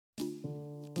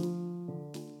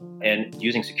And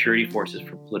using security forces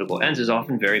for political ends is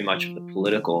often very much the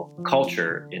political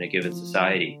culture in a given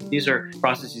society. These are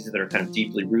processes that are kind of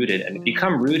deeply rooted and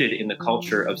become rooted in the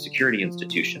culture of security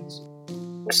institutions.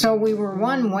 So we were,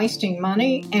 one, wasting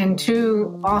money, and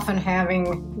two, often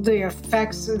having the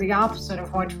effects the opposite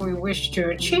of what we wish to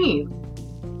achieve.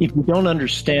 If you don't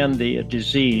understand the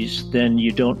disease, then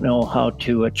you don't know how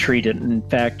to treat it. In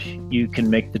fact, you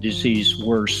can make the disease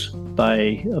worse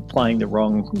by applying the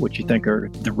wrong, what you think are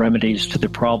the remedies to the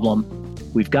problem.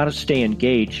 We've got to stay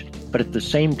engaged, but at the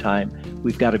same time,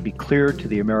 we've got to be clear to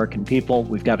the American people,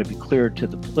 we've got to be clear to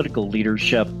the political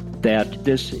leadership that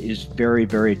this is very,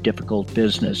 very difficult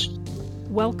business.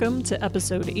 Welcome to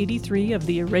episode 83 of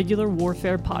the Irregular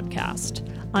Warfare Podcast.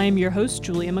 I am your host,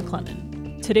 Julia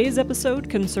McLennan. Today's episode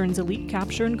concerns elite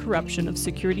capture and corruption of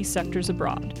security sectors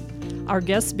abroad. Our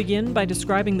guests begin by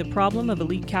describing the problem of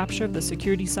elite capture of the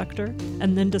security sector,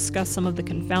 and then discuss some of the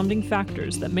confounding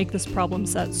factors that make this problem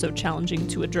set so challenging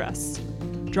to address.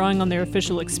 Drawing on their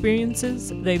official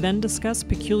experiences, they then discuss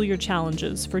peculiar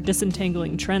challenges for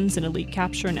disentangling trends in elite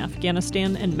capture in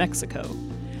Afghanistan and Mexico.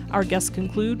 Our guests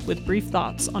conclude with brief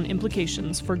thoughts on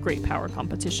implications for great power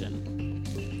competition.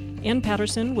 Ann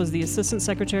Patterson was the Assistant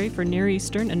Secretary for Near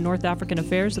Eastern and North African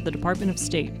Affairs at the Department of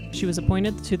State. She was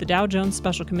appointed to the Dow Jones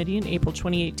Special Committee in April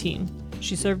 2018.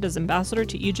 She served as ambassador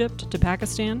to Egypt, to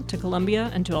Pakistan, to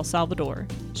Colombia, and to El Salvador.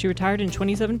 She retired in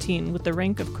 2017 with the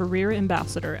rank of career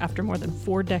ambassador after more than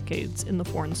 4 decades in the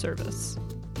Foreign Service.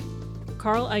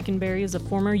 Carl Eikenberry is a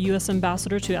former U.S.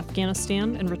 ambassador to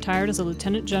Afghanistan and retired as a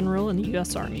lieutenant general in the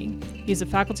U.S. Army. He is a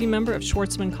faculty member of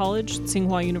Schwarzman College,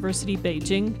 Tsinghua University,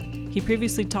 Beijing. He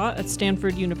previously taught at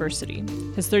Stanford University.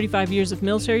 His 35 years of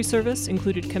military service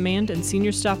included command and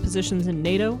senior staff positions in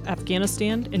NATO,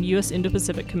 Afghanistan, and U.S.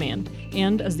 Indo-Pacific Command,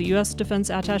 and as the U.S. Defense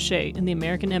Attaché in the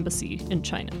American Embassy in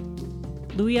China.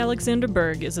 Louis Alexander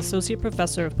Berg is Associate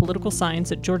Professor of Political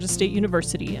Science at Georgia State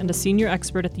University and a senior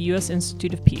expert at the U.S.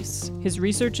 Institute of Peace. His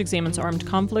research examines armed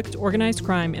conflict, organized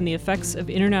crime, and the effects of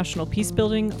international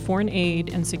peacebuilding, foreign aid,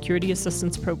 and security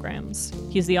assistance programs.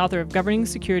 He is the author of Governing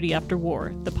Security After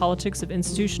War, The Politics of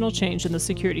Institutional Change in the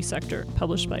Security Sector,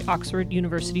 published by Oxford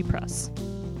University Press.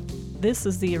 This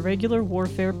is the Irregular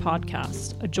Warfare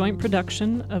Podcast, a joint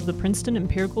production of the Princeton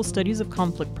Empirical Studies of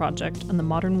Conflict Project and the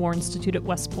Modern War Institute at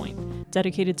West Point,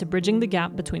 dedicated to bridging the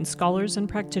gap between scholars and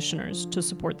practitioners to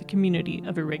support the community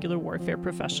of irregular warfare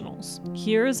professionals.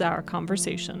 Here is our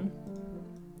conversation.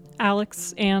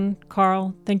 Alex, Ann,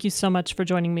 Carl, thank you so much for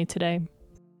joining me today.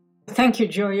 Thank you,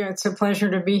 Julia. It's a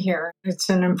pleasure to be here. It's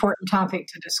an important topic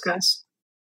to discuss.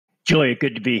 Julia,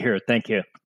 good to be here. Thank you.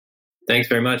 Thanks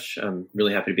very much. I'm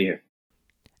really happy to be here.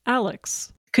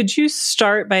 Alex, could you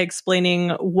start by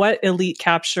explaining what elite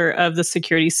capture of the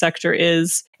security sector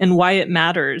is and why it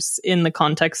matters in the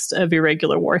context of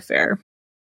irregular warfare?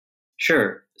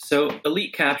 Sure. So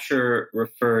elite capture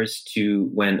refers to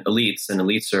when elites, and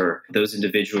elites are those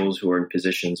individuals who are in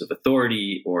positions of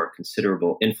authority or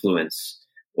considerable influence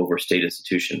over state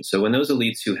institutions. So when those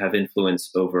elites who have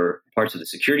influence over parts of the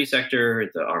security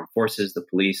sector, the armed forces, the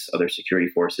police, other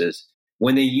security forces,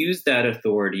 when they use that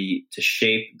authority to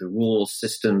shape the rules,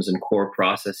 systems, and core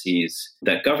processes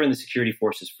that govern the security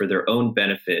forces for their own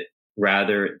benefit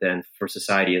rather than for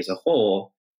society as a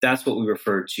whole, that's what we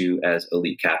refer to as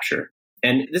elite capture.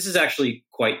 And this is actually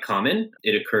quite common.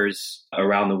 It occurs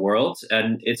around the world.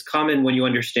 And it's common when you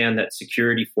understand that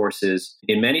security forces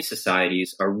in many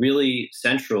societies are really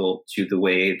central to the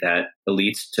way that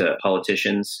elites to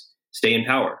politicians stay in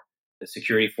power. The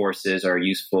security forces are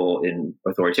useful in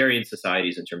authoritarian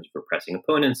societies in terms of repressing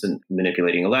opponents and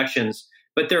manipulating elections,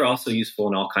 but they're also useful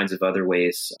in all kinds of other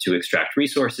ways to extract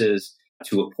resources,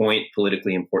 to appoint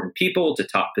politically important people to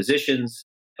top positions,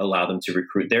 allow them to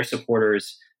recruit their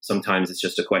supporters. Sometimes it's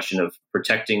just a question of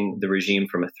protecting the regime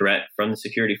from a threat from the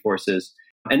security forces.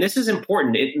 And this is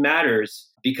important. It matters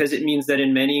because it means that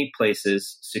in many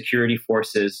places, security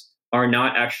forces are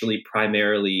not actually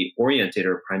primarily oriented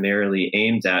or primarily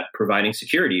aimed at providing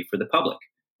security for the public,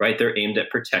 right? They're aimed at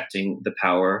protecting the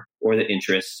power or the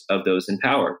interests of those in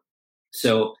power.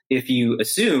 So if you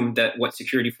assume that what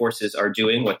security forces are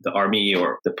doing, what the army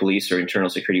or the police or internal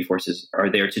security forces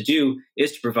are there to do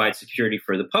is to provide security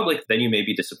for the public, then you may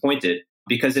be disappointed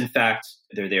because in fact,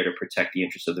 they're there to protect the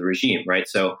interests of the regime, right?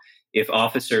 So if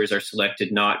officers are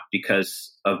selected not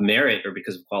because of merit or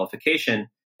because of qualification,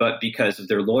 but because of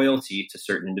their loyalty to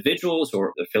certain individuals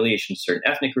or affiliation to certain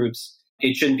ethnic groups,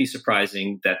 it shouldn't be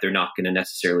surprising that they're not going to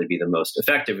necessarily be the most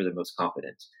effective or the most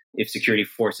competent. If security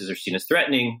forces are seen as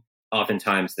threatening,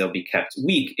 oftentimes they'll be kept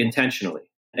weak intentionally.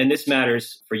 And this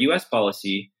matters for U.S.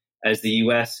 policy as the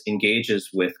U.S. engages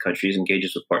with countries,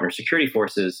 engages with partner security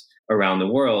forces around the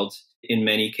world, in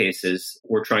many cases,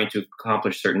 we're trying to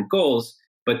accomplish certain goals,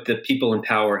 but the people in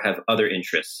power have other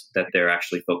interests that they're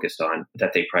actually focused on,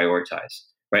 that they prioritize,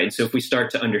 right? And so if we start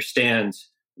to understand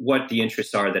what the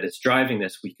interests are that is driving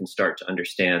this, we can start to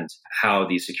understand how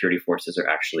these security forces are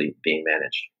actually being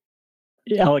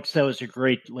managed. Alex, that was a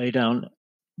great laydown.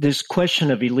 This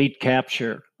question of elite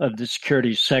capture of the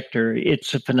security sector,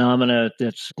 it's a phenomena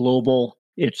that's global.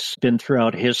 It's been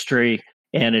throughout history,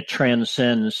 and it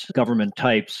transcends government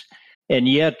types. And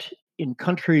yet, in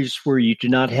countries where you do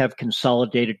not have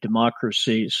consolidated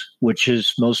democracies, which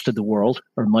is most of the world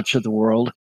or much of the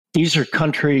world, these are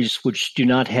countries which do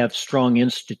not have strong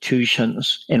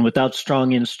institutions. And without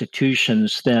strong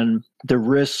institutions, then the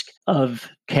risk of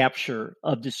capture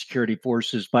of the security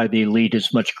forces by the elite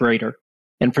is much greater.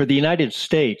 And for the United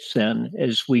States, then,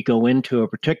 as we go into a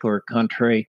particular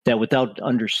country, that without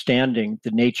understanding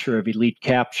the nature of elite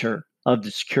capture of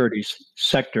the security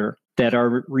sector, that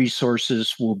our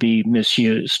resources will be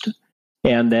misused,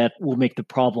 and that will make the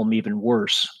problem even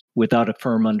worse without a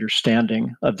firm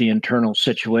understanding of the internal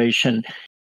situation.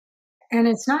 And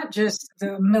it's not just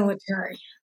the military.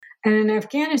 And in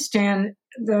Afghanistan,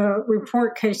 the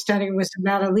report case study was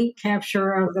about elite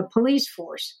capture of the police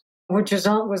force, which was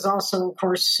also, of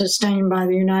course, sustained by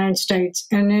the United States.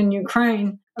 And in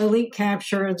Ukraine, elite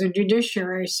capture of the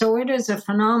judiciary. So it is a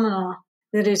phenomenon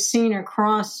that is seen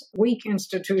across weak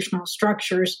institutional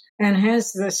structures and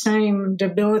has the same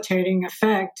debilitating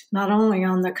effect, not only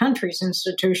on the country's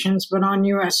institutions, but on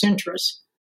U.S. interests.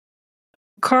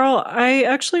 Carl, I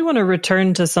actually want to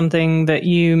return to something that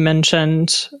you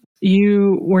mentioned.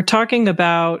 You were talking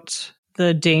about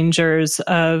the dangers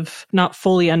of not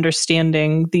fully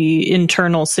understanding the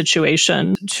internal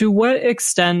situation. To what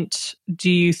extent do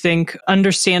you think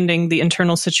understanding the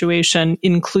internal situation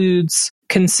includes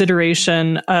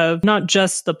consideration of not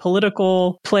just the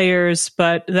political players,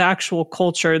 but the actual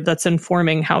culture that's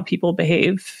informing how people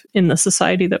behave in the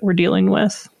society that we're dealing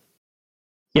with?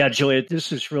 Yeah, Julia,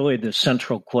 this is really the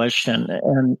central question.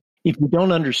 And if you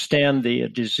don't understand the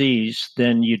disease,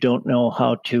 then you don't know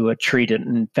how to treat it.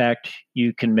 In fact,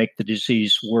 you can make the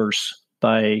disease worse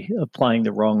by applying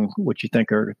the wrong, what you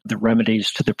think are the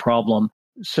remedies to the problem.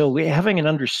 So having an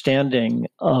understanding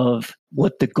of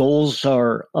what the goals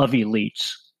are of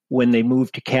elites when they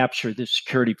move to capture the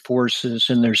security forces,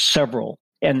 and there's several,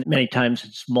 and many times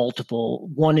it's multiple.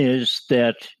 One is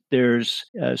that there's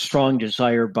a strong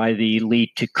desire by the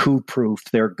elite to coup-proof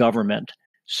their government.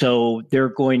 So they're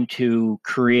going to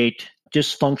create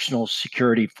dysfunctional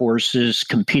security forces,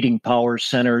 competing power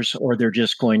centers, or they're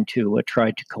just going to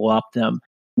try to co-opt them.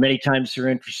 Many times they're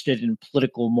interested in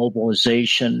political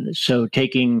mobilization. So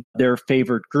taking their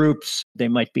favorite groups, they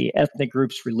might be ethnic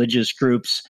groups, religious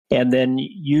groups, and then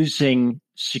using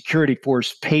security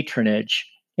force patronage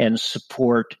and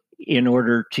support in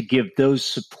order to give those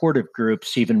supportive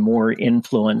groups even more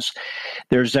influence.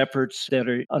 There's efforts that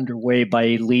are underway by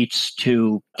elites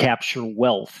to capture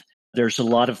wealth. There's a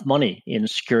lot of money in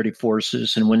security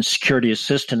forces, and when security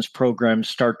assistance programs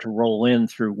start to roll in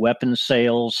through weapon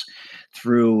sales,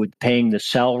 through paying the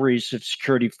salaries of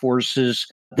security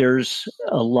forces, there's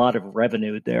a lot of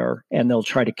revenue there, and they'll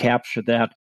try to capture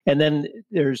that. And then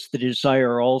there's the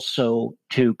desire also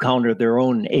to counter their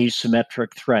own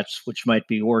asymmetric threats, which might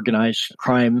be organized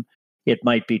crime, it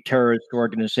might be terrorist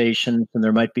organizations, and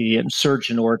there might be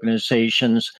insurgent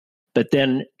organizations, but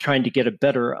then trying to get a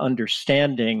better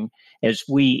understanding as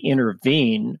we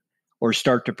intervene or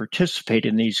start to participate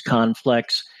in these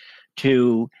conflicts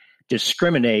to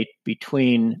discriminate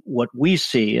between what we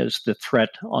see as the threat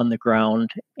on the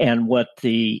ground and what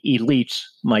the elites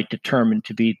might determine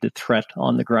to be the threat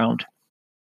on the ground.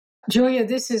 Julia,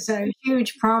 this is a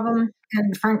huge problem,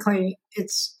 and frankly,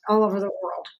 it's all over the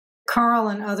world. Carl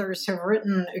and others have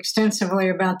written extensively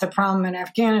about the problem in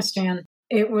Afghanistan.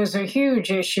 It was a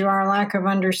huge issue, our lack of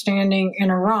understanding in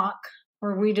Iraq,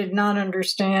 where we did not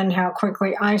understand how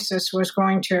quickly ISIS was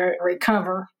going to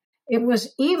recover. It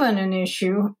was even an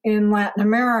issue in Latin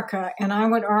America, and I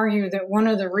would argue that one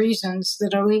of the reasons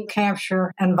that elite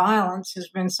capture and violence has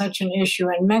been such an issue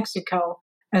in Mexico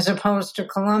as opposed to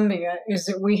Colombia is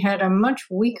that we had a much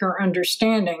weaker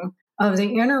understanding of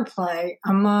the interplay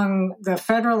among the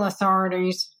federal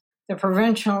authorities, the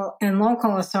provincial and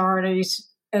local authorities,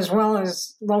 as well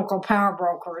as local power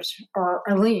brokers or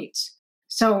elites.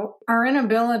 So our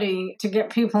inability to get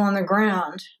people on the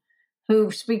ground who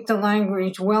speak the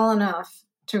language well enough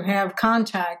to have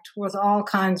contact with all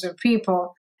kinds of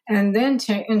people, and then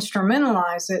to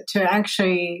instrumentalize it to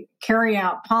actually carry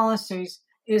out policies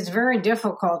is very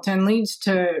difficult and leads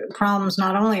to problems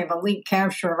not only of elite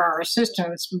capture of our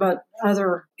assistants, but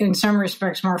other, in some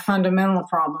respects, more fundamental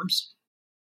problems.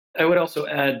 I would also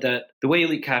add that the way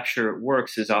elite capture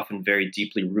works is often very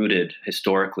deeply rooted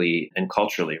historically and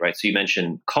culturally, right? So you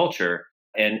mentioned culture,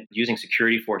 and using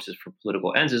security forces for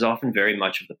political ends is often very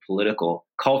much of the political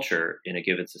culture in a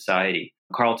given society.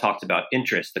 Carl talked about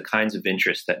interests, the kinds of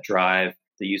interests that drive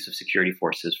the use of security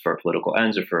forces for political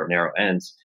ends or for narrow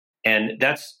ends. And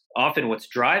that's often what's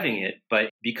driving it. But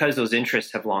because those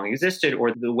interests have long existed,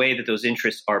 or the way that those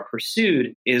interests are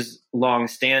pursued is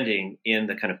long-standing in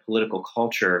the kind of political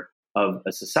culture of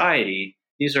a society,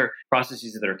 these are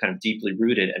processes that are kind of deeply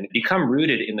rooted and become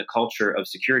rooted in the culture of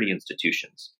security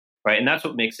institutions, right? And that's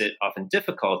what makes it often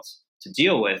difficult to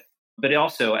deal with. But it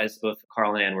also, as both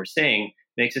Carl and Anne were saying,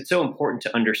 makes it so important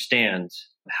to understand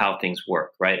how things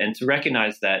work, right? And to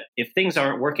recognize that if things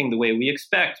aren't working the way we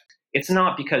expect, it's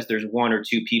not because there's one or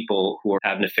two people who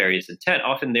have nefarious intent.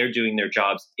 Often they're doing their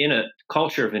jobs in a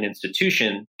culture of an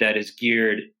institution that is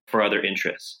geared for other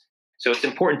interests. So it's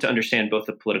important to understand both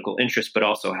the political interest, but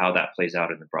also how that plays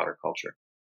out in the broader culture.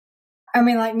 I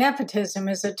mean, like nepotism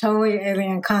is a totally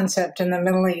alien concept in the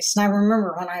Middle East. And I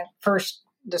remember when I first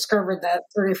discovered that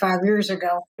 35 years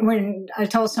ago, when I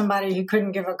told somebody he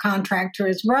couldn't give a contract to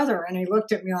his brother, and he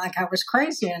looked at me like I was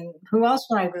crazy, and who else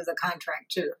would I give the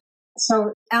contract to?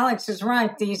 So Alex is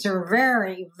right. These are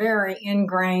very, very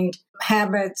ingrained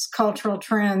habits, cultural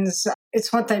trends.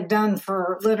 It's what they've done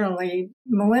for literally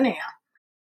millennia.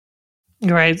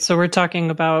 Right. So we're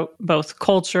talking about both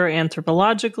culture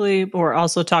anthropologically, but we're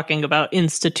also talking about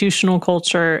institutional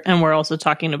culture, and we're also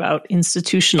talking about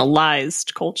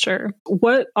institutionalized culture.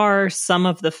 What are some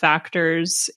of the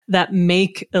factors that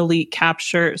make elite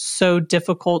capture so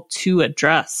difficult to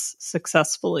address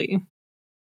successfully?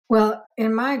 Well,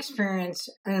 in my experience,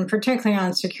 and particularly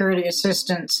on security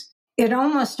assistance, it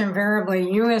almost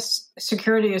invariably, U.S.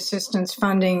 security assistance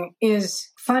funding is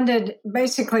funded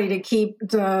basically to keep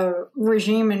the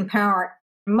regime in power.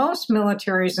 Most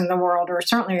militaries in the world, or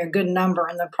certainly a good number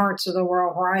in the parts of the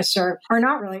world where I serve, are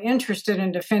not really interested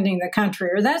in defending the country,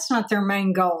 or that's not their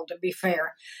main goal, to be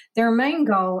fair. Their main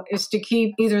goal is to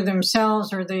keep either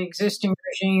themselves or the existing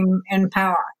regime in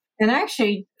power. And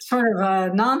actually, sort of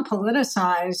a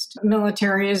non-politicized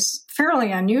military is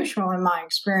fairly unusual in my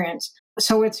experience.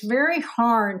 So it's very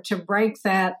hard to break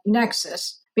that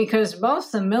nexus because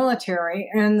both the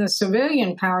military and the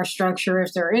civilian power structure,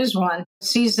 if there is one,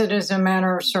 sees it as a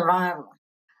matter of survival.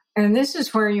 And this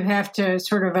is where you have to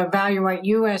sort of evaluate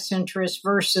U.S. interest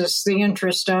versus the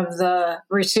interest of the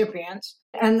recipients.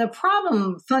 And the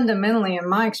problem fundamentally, in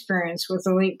my experience with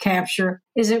elite capture,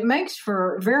 is it makes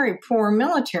for very poor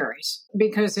militaries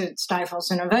because it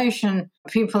stifles innovation.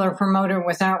 People are promoted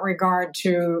without regard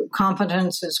to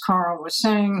competence, as Carl was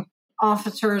saying.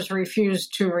 Officers refuse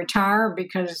to retire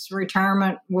because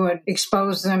retirement would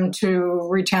expose them to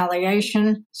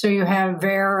retaliation. So you have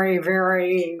very,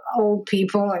 very old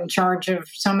people in charge of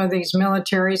some of these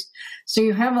militaries. So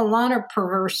you have a lot of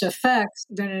perverse effects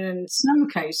that in some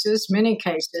cases, many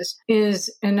cases,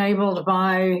 is enabled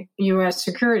by U.S.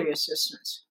 security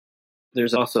assistance.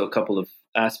 There's also a couple of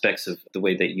aspects of the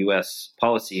way that U.S.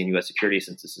 policy and U.S. security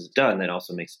assistance is done that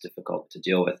also makes it difficult to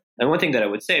deal with. And one thing that I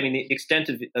would say, I mean, the extent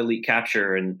of elite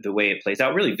capture and the way it plays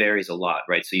out really varies a lot,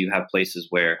 right? So you have places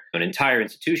where an entire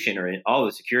institution or all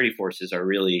the security forces are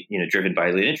really, driven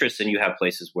by elite interests, and you have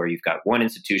places where you've got one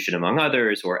institution among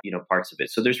others or, parts of it.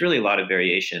 So there's really a lot of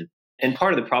variation. And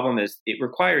part of the problem is it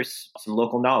requires some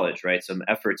local knowledge, right? Some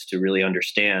efforts to really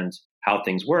understand how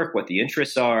things work, what the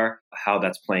interests are, how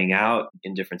that's playing out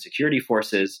in different security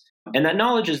forces. And that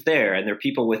knowledge is there, and there are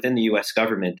people within the U.S.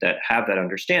 government that have that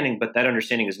understanding, but that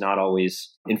understanding is not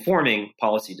always informing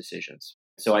policy decisions.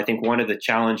 So I think one of the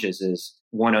challenges is,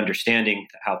 one, understanding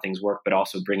how things work, but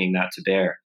also bringing that to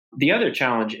bear. The other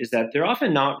challenge is that there are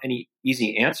often not any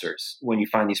easy answers when you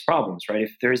find these problems, right?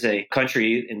 If there's a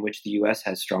country in which the U.S.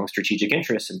 has strong strategic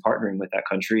interests in partnering with that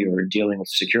country or dealing with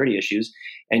security issues,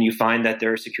 and you find that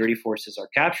their security forces are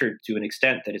captured to an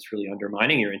extent that it's really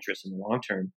undermining your interests in the long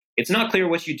term, it's not clear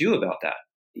what you do about that.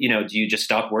 Do you just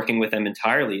stop working with them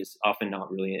entirely is often not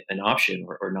really an option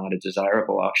or not a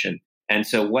desirable option. And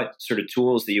so what sort of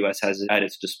tools the U.S. has at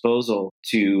its disposal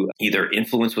to either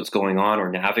influence what's going on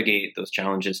or navigate those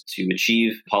challenges to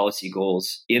achieve policy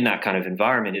goals in that kind of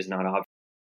environment is not obvious.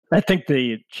 I think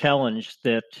the challenge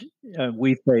that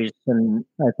we face, and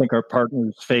I think our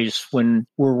partners face when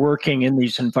we're working in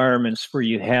these environments where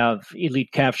you have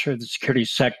elite capture of the security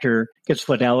sector, it's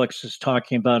what Alex is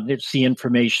talking about. It's the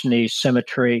information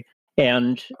asymmetry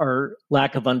and our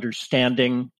lack of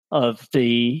understanding of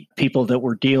the people that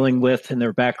we're dealing with and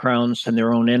their backgrounds and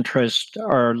their own interests,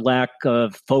 our lack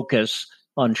of focus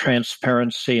on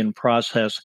transparency and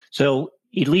process. So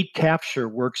elite capture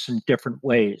works in different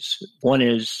ways. One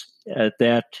is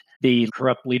that the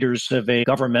corrupt leaders of a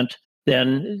government,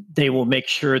 then they will make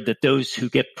sure that those who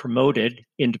get promoted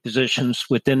into positions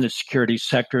within the security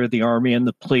sector, the Army and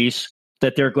the police,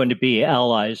 that they're going to be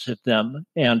allies of them,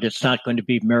 and it's not going to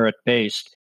be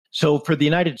merit-based. So for the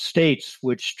United States,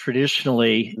 which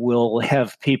traditionally will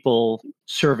have people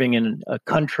serving in a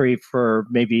country for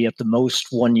maybe at the most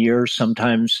 1 year,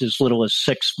 sometimes as little as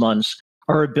 6 months,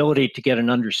 our ability to get an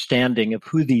understanding of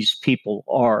who these people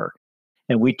are.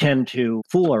 And we tend to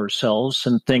fool ourselves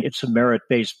and think it's a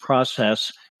merit-based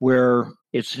process where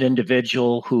it's an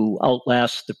individual who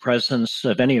outlasts the presence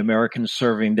of any American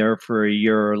serving there for a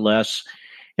year or less.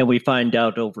 And we find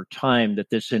out over time that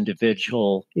this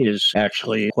individual is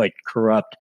actually quite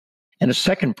corrupt. And a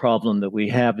second problem that we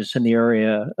have is in the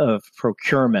area of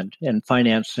procurement and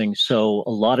financing. So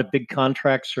a lot of big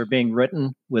contracts are being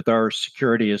written with our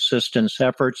security assistance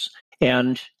efforts.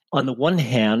 And on the one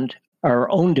hand, our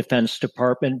own Defense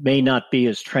Department may not be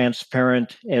as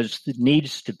transparent as it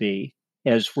needs to be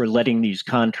as we're letting these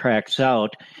contracts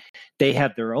out. They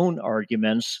have their own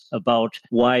arguments about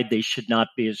why they should not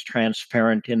be as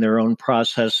transparent in their own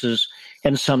processes,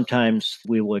 and sometimes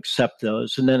we will accept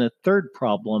those. And then a third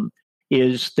problem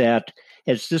is that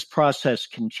as this process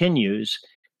continues,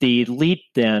 the elite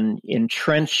then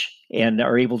entrench and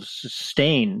are able to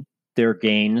sustain their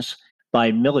gains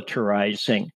by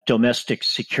militarizing domestic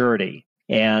security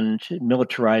and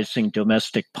militarizing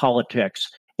domestic politics.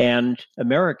 And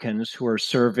Americans who are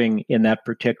serving in that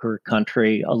particular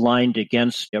country aligned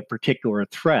against a particular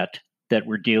threat that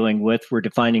we're dealing with. We're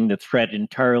defining the threat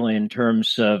entirely in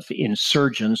terms of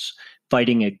insurgents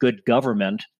fighting a good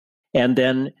government. And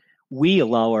then we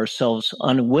allow ourselves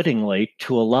unwittingly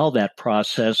to allow that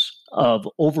process of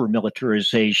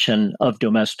over-militarization of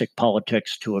domestic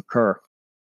politics to occur.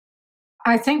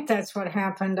 I think that's what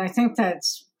happened. I think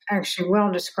that's actually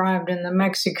well described in the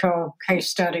Mexico case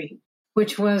study,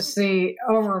 which was the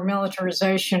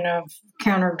over-militarization of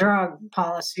counter-drug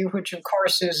policy, which of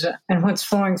course is, and what's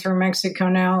flowing through Mexico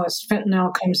now as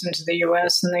fentanyl comes into the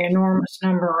U.S. and the enormous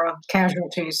number of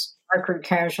casualties, record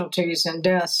casualties and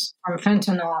deaths from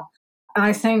fentanyl.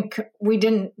 I think we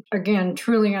didn't, again,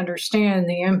 truly understand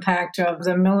the impact of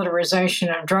the militarization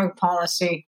of drug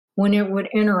policy when it would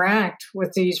interact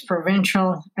with these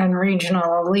provincial and regional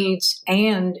elites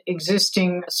and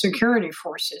existing security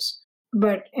forces.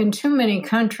 But in too many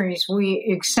countries,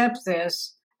 we accept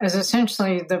this as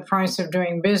essentially the price of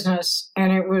doing business.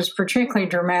 And it was particularly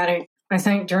dramatic, I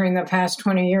think, during the past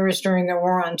 20 years during the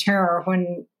War on Terror,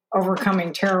 when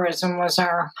overcoming terrorism was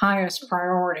our highest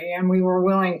priority. And we were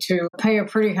willing to pay a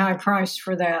pretty high price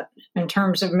for that in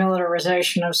terms of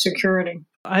militarization of security.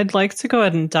 I'd like to go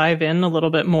ahead and dive in a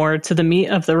little bit more to the meat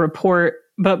of the report.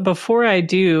 But before I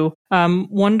do, I'm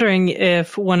wondering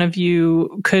if one of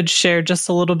you could share just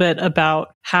a little bit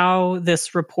about how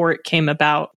this report came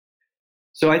about.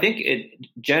 So I think it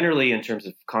generally, in terms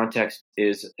of context,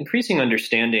 is increasing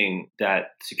understanding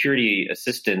that security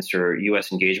assistance or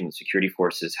U.S. engagement with security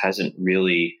forces hasn't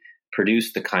really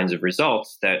produced the kinds of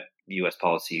results that U.S.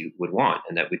 policy would want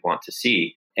and that we'd want to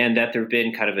see. And that there have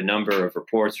been kind of a number of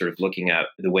reports sort of looking at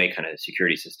the way kind of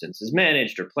security assistance is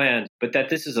managed or planned, but that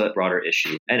this is a broader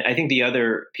issue. And I think the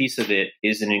other piece of it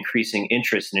is an increasing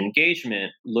interest and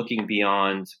engagement looking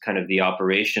beyond kind of the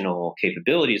operational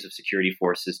capabilities of security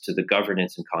forces to the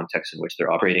governance and context in which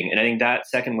they're operating. And I think that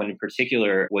second one in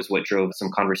particular was what drove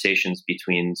some conversations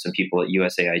between some people at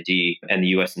USAID and the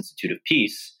U.S. Institute of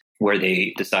Peace, where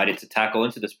they decided to tackle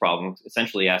into this problem,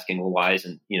 essentially asking, well, why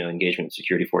isn't engagement with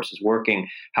security forces working?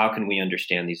 How can we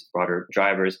understand these broader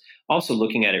drivers? Also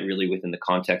looking at it really within the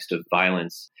context of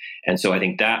violence. And so I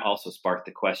think that also sparked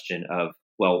the question of,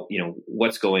 well,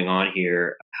 what's going on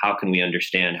here? How can we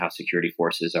understand how security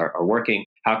forces are working?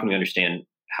 How can we understand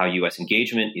how U.S.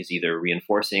 engagement is either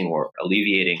reinforcing or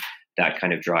alleviating that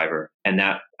kind of driver? And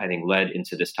that, I think, led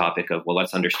into this topic of, well,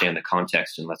 let's understand the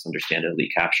context and let's understand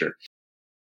elite capture.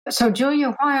 So,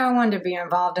 Julia, why I wanted to be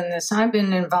involved in this, I've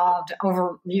been involved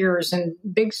over years in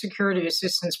big security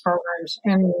assistance programs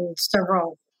in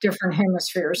several different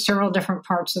hemispheres, several different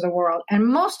parts of the world. And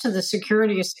most of the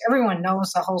security, everyone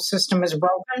knows the whole system is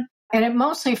broken. And it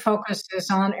mostly focuses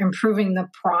on improving the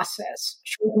process,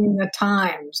 shortening the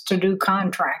times to do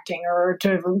contracting or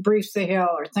to brief the Hill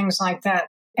or things like that.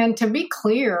 And to be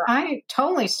clear, I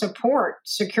totally support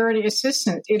security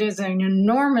assistance. It is an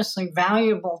enormously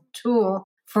valuable tool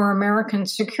for American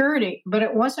security, but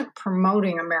it wasn't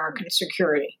promoting American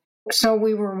security. So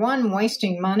we were, one,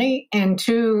 wasting money, and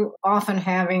two, often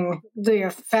having the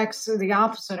effects the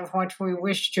opposite of what we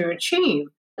wished to achieve.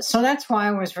 So that's why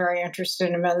I was very interested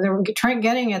in it. They were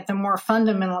getting at the more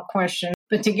fundamental question,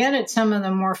 but to get at some of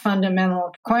the more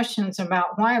fundamental questions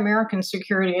about why American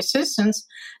security assistance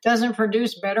doesn't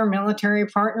produce better military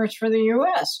partners for the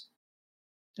U.S.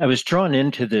 I was drawn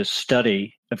into this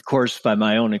study, of course, by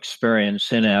my own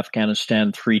experience in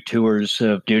Afghanistan, 3 tours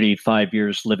of duty, 5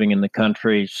 years living in the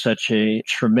country, such a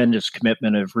tremendous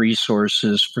commitment of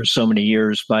resources for so many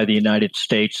years by the United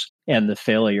States, and the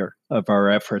failure of our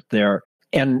effort there.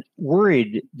 And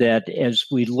worried that as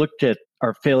we looked at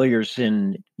our failures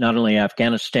in not only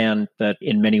Afghanistan, but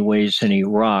in many ways in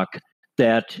Iraq,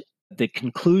 that the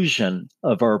conclusion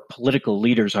of our political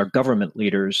leaders, our government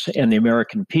leaders, and the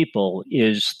American people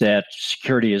is that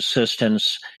security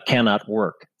assistance cannot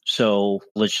work. So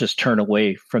let's just turn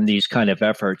away from these kind of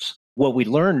efforts. What we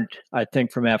learned, I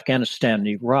think, from Afghanistan and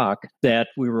Iraq, that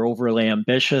we were overly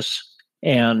ambitious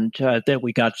and that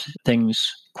we got things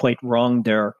quite wrong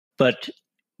there. But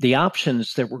the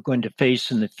options that we're going to face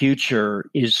in the future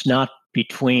is not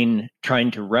between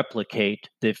trying to replicate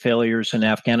the failures in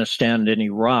Afghanistan and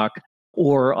Iraq,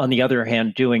 or on the other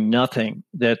hand, doing nothing,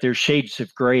 that there's shades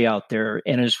of gray out there.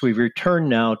 And as we return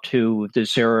now to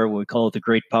this era we call the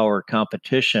great power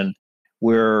competition,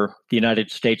 where the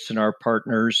United States and our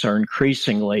partners are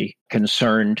increasingly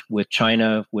concerned with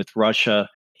China, with Russia,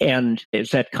 and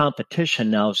as that competition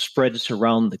now spreads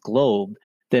around the globe,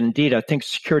 then indeed I think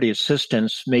security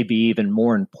assistance may be even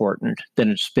more important than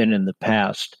it's been in the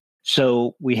past.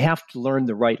 So we have to learn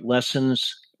the right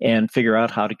lessons and figure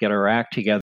out how to get our act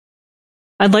together.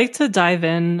 I'd like to dive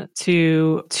in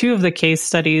to 2 of the case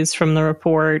studies from the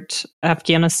report,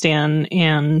 Afghanistan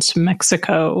and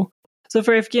Mexico. So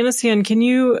for Afghanistan, can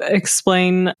you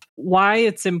explain why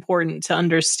it's important to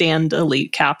understand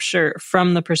elite capture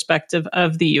from the perspective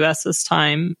of the U.S.'s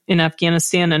time in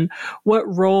Afghanistan, and what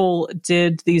role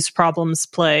did these problems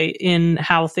play in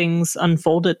how things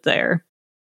unfolded there?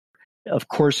 Of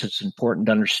course, it's important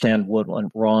to understand what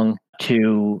went wrong,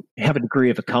 to have a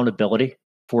degree of accountability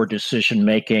for decision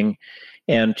making,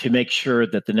 and to make sure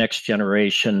that the next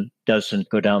generation doesn't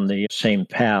go down the same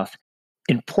path.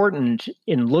 Important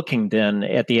in looking then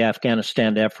at the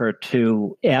Afghanistan effort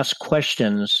to ask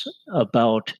questions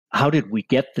about how did we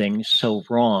get things so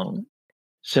wrong?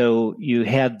 So you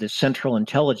had the Central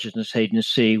Intelligence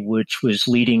Agency, which was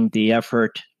leading the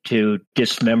effort to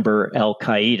dismember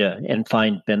al-Qaeda and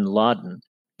find bin Laden.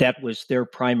 That was their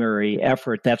primary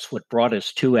effort. That's what brought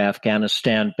us to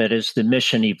Afghanistan. But as the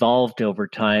mission evolved over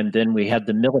time, then we had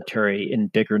the military in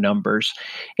bigger numbers,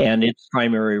 and its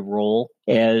primary role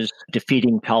as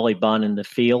defeating Taliban in the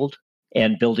field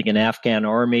and building an Afghan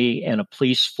army and a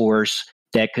police force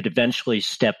that could eventually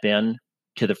step in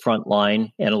to the front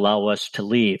line and allow us to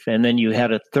leave. And then you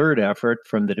had a third effort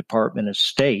from the Department of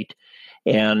State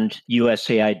and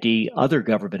USAID, other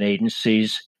government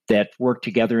agencies that worked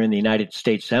together in the United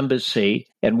States Embassy.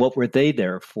 And what were they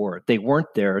there for? They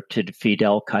weren't there to defeat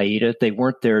al-Qaeda. They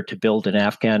weren't there to build an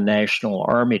Afghan national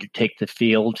army to take the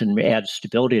field and add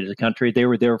stability to the country. They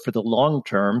were there for the long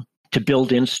term to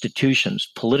build institutions,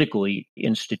 political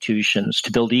institutions,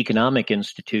 to build economic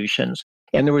institutions.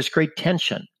 And there was great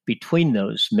tension between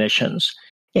those missions.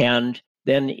 And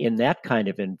then in that kind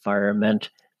of environment,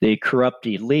 the corrupt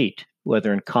elite,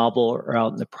 whether in Kabul or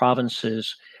out in the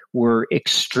provinces, were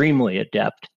extremely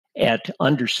adept at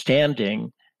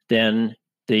understanding then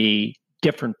the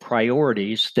different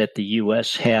priorities that the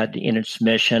U.S. had in its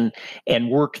mission and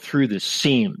worked through the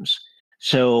seams.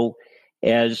 So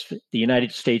as the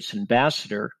United States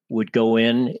ambassador would go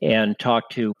in and talk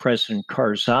to President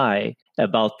Karzai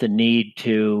about the need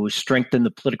to strengthen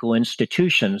the political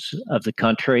institutions of the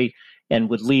country and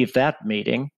would leave that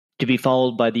meeting to be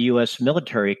followed by the U.S.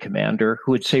 military commander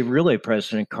who would say, really,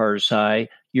 President Karzai,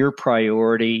 your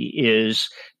priority is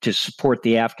to support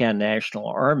the Afghan National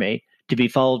Army, to be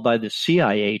followed by the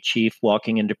CIA chief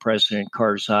walking into President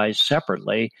Karzai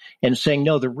separately and saying,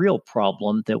 no, the real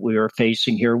problem that we are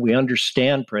facing here, we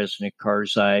understand, President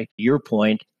Karzai, your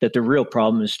point that the real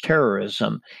problem is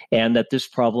terrorism and that this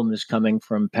problem is coming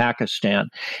from Pakistan.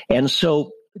 And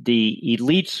so the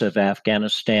elites of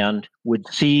Afghanistan would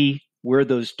see where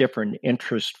those different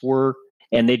interests were,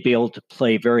 and they'd be able to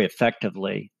play very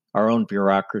effectively our own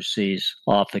bureaucracies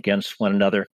off against one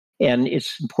another. And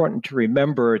it's important to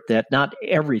remember that not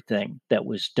everything that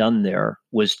was done there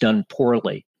was done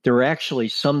poorly. There were actually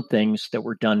some things that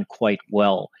were done quite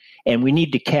well, and we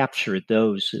need to capture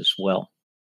those as well.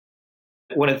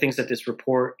 One of the things that this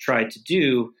report tried to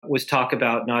do was talk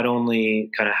about not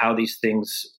only kind of how these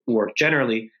things work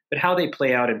generally, but how they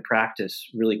play out in practice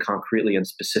really concretely and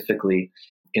specifically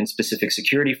in specific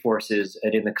security forces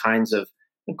and in the kinds of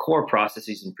core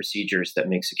processes and procedures that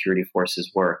make security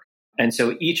forces work. And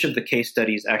so each of the case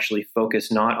studies actually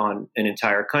focus not on an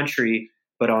entire country,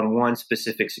 but on one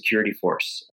specific security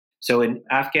force. So in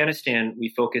Afghanistan,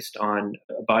 we focused on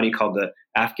a body called the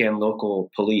Afghan Local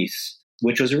Police,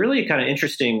 which was a really kind of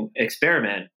interesting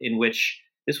experiment in which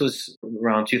this was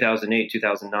around 2008,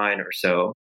 2009 or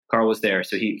so. Carl was there,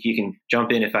 so he can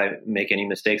jump in if I make any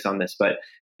mistakes on this. But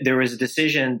there was a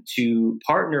decision to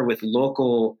partner with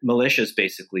local militias,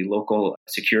 basically local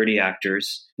security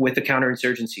actors, with a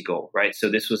counterinsurgency goal, right? So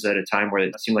this was at a time where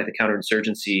it seemed like the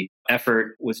counterinsurgency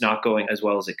effort was not going as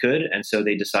well as it could. And so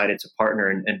they decided to partner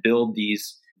and build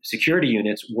these security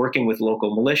units working with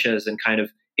local militias and kind of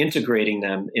integrating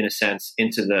them, in a sense,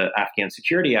 into the Afghan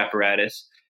security apparatus.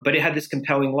 But it had this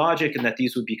compelling logic in that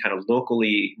these would be kind of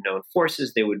locally known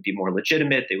forces. They would be more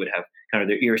legitimate. They would have kind of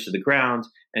their ears to the ground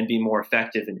and be more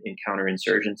effective in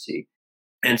counterinsurgency.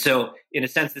 And so, in a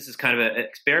sense, this is kind of an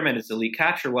experiment as elite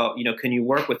capture. Well, can you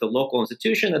work with a local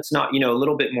institution that's not, a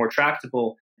little bit more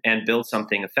tractable and build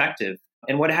something effective?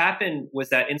 And what happened was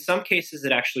that in some cases,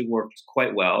 it actually worked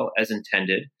quite well as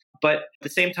intended. But at the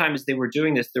same time as they were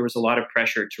doing this, there was a lot of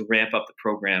pressure to ramp up the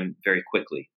program very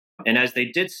quickly. And as they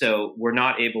did so, we're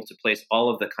not able to place all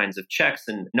of the kinds of checks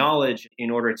and knowledge in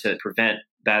order to prevent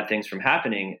bad things from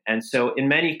happening. And so in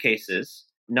many cases,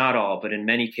 not all, but in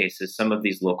many cases, some of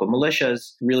these local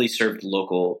militias really served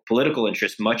local political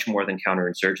interests much more than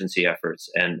counterinsurgency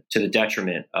efforts, and to the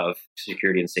detriment of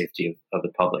security and safety of the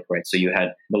public, right? So you had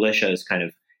militias kind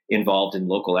of involved in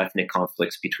local ethnic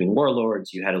conflicts between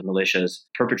warlords. You had militias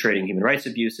perpetrating human rights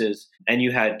abuses, and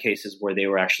you had cases where they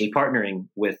were actually partnering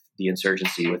with the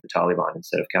insurgency, with the Taliban,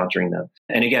 instead of countering them.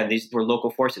 And again, these were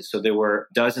local forces. So there were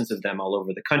dozens of them all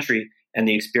over the country. And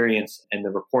the experience, and the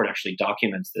report actually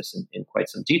documents this in quite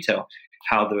some detail,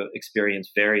 how the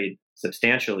experience varied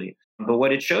substantially. But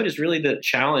what it showed is really the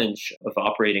challenge of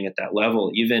operating at that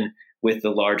level, even with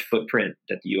the large footprint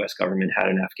that the U.S. government had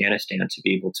in Afghanistan, to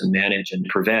be able to manage and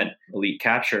prevent elite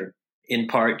capture, in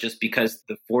part just because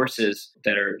the forces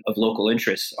that are of local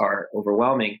interest are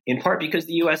overwhelming, in part because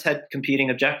the U.S. had competing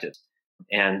objectives.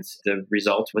 And the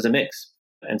result was a mix.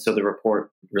 And so the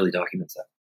report really documents that.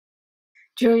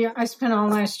 Julia, I spent all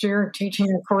last year teaching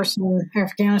a course in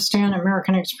Afghanistan,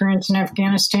 American experience in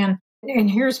Afghanistan.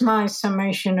 And here's my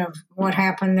summation of what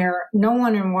happened there. No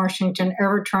one in Washington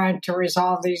ever tried to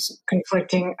resolve these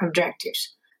conflicting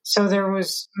objectives. So there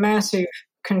was massive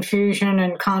confusion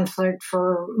and conflict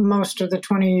for most of the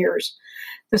 20 years.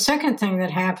 The second thing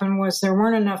that happened was there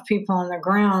weren't enough people on the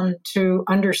ground to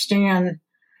understand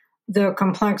the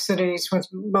complexities which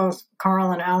both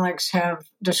Carl and Alex have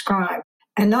described.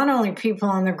 And not only people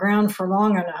on the ground for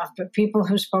long enough, but people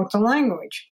who spoke the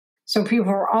language. So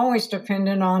people were always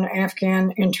dependent on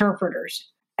Afghan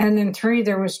interpreters. And then 3,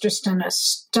 there was just an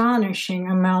astonishing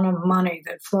amount of money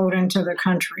that flowed into the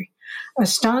country.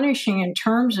 Astonishing in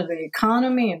terms of the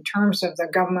economy, in terms of the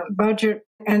government budget.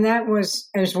 And that was,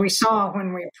 as we saw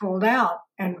when we pulled out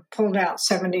 75%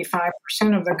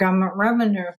 of the government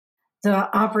revenue,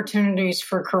 the opportunities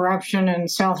for corruption and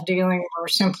self-dealing were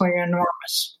simply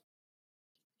enormous.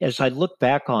 As I look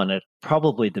back on it,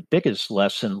 probably the biggest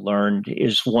lesson learned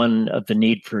is one of the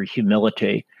need for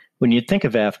humility. When you think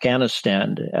of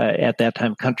Afghanistan, at that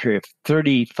time, country of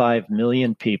 35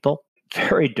 million people,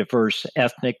 very diverse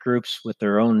ethnic groups with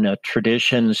their own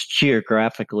traditions,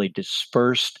 geographically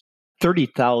dispersed,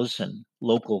 30,000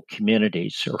 local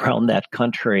communities around that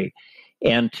country.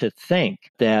 And to think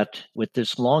that with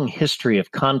this long history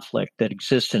of conflict that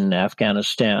existed in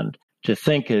Afghanistan, to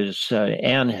think, as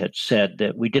Anne had said,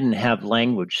 that we didn't have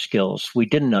language skills, we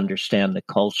didn't understand the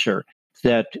culture,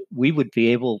 that we would be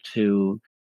able to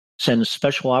send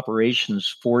special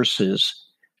operations forces,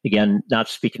 again, not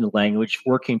speaking the language,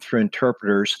 working through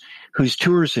interpreters, whose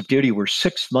tours of duty were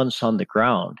 6 months on the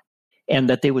ground, and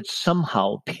that they would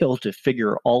somehow be able to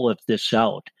figure all of this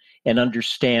out and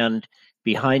understand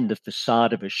behind the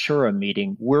facade of a Shura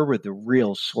meeting, where were the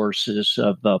real sources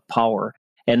of power.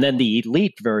 And then the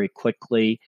elite very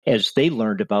quickly, as they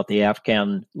learned about the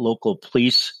Afghan local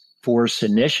police force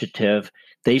initiative,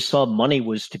 they saw money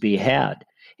was to be had.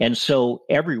 And so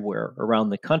everywhere around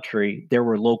the country, there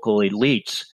were local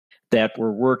elites that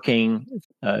were working,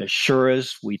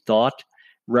 shuras, we thought,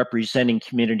 representing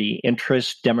community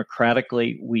interests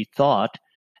democratically, we thought,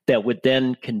 that would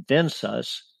then convince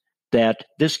us that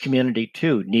this community,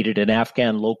 too, needed an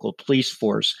Afghan local police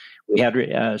force. We had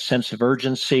a sense of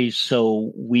urgency,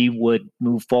 so we would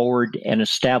move forward and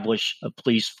establish a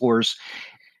police force.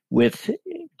 with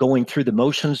going through the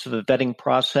motions of a vetting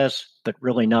process, but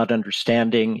really not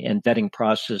understanding, and vetting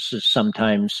processes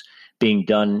sometimes being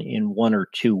done in 1 or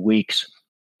 2 weeks.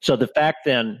 So the fact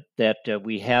then that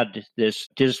we had this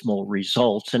dismal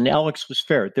results, and Alex was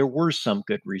fair, there were some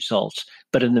good results,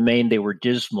 but in the main they were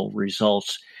dismal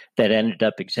results that ended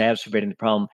up exacerbating the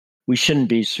problem. We shouldn't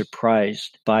be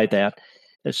surprised by that.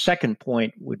 The second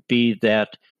point would be that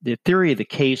the theory of the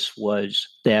case was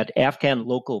that Afghan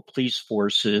local police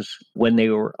forces, when they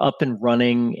were up and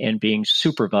running and being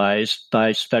supervised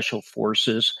by special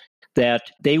forces, that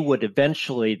they would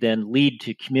eventually then lead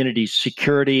to community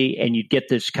security, and you'd get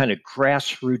this kind of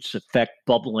grassroots effect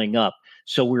bubbling up.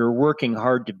 So we were working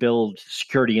hard to build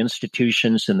security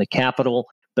institutions in the capital,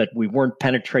 but we weren't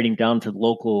penetrating down to the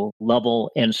local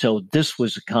level. And so this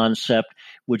was a concept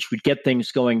which would get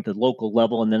things going to the local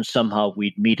level, and then somehow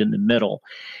we'd meet in the middle.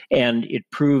 And it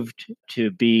proved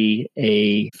to be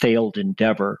a failed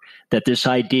endeavor, that this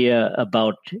idea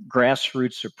about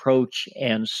grassroots approach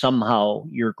and somehow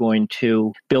you're going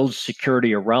to build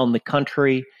security around the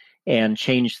country and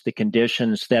change the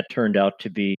conditions, that turned out to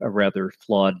be a rather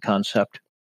flawed concept.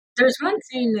 There's one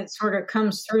theme that sort of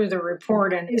comes through the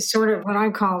report and is sort of what I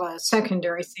call a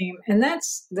secondary theme, and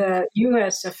that's the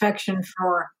U.S. affection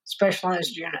for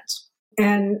specialized units.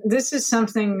 And this is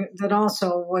something that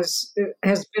also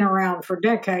has been around for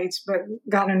decades, but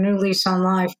got a new lease on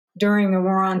life during the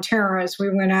War on Terror as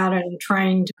we went out and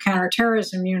trained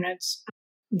counterterrorism units,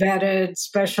 vetted,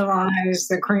 specialized,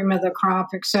 the cream of the crop,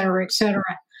 et cetera, et cetera.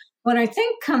 What I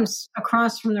think comes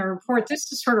across from the report,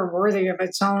 this is sort of worthy of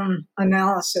its own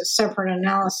analysis, separate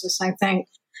analysis, I think,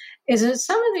 is that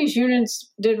some of these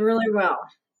units did really well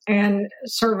and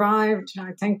survived.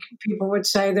 I think people would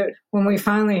say that when we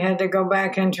finally had to go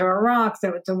back into Iraq,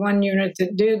 that the one unit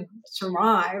that did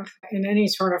survive in any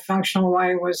sort of functional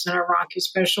way was an Iraqi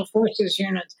Special Forces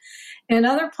unit. In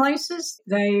other places,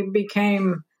 they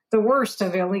became the worst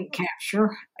of elite capture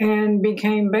and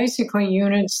became basically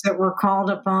units that were called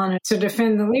upon to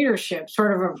defend the leadership,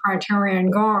 sort of a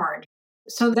Praetorian Guard.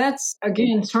 So that's,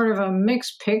 again, sort of a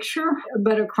mixed picture,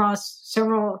 but across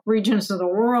several regions of the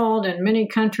world and many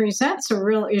countries, that's a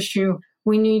real issue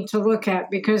we need to look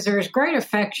at, because there's great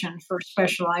affection for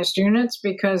specialized units,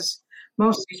 because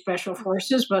mostly special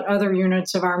forces, but other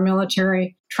units of our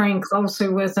military train closely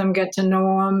with them, get to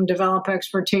know them, develop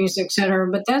expertise, et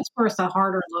cetera. But that's worth a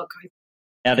harder look.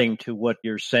 Adding to what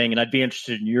you're saying, and I'd be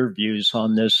interested in your views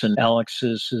on this and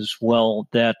Alex's as well,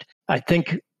 that I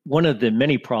think one of the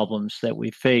many problems that we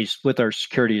face with our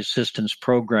security assistance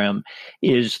program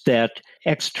is that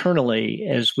externally,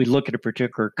 as we look at a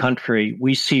particular country,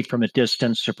 we see from a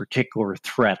distance a particular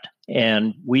threat.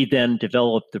 And we then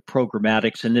develop the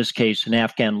programmatics, in this case, an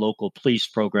Afghan local police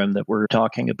program that we're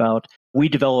talking about. We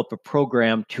develop a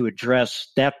program to address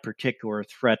that particular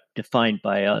threat defined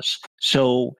by us.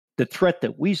 So the threat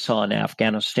that we saw in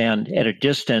Afghanistan at a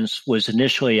distance was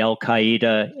initially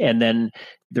al-Qaeda, and then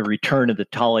the return of the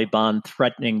Taliban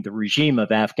threatening the regime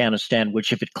of Afghanistan,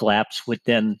 which if it collapsed would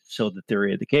then, so the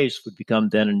theory of the case, would become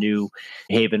then a new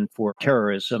haven for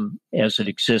terrorism as it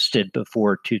existed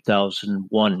before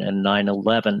 2001 and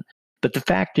 9/11. But the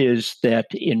fact is that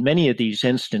in many of these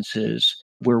instances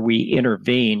where we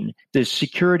intervene, the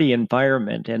security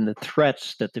environment and the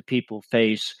threats that the people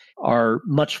face are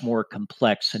much more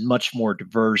complex and much more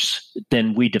diverse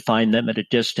than we define them at a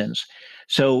distance.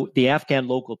 So the Afghan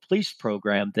local police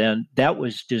program, then, that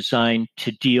was designed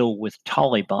to deal with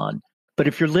Taliban. But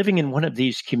if you're living in one of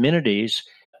these communities,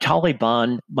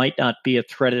 Taliban might not be a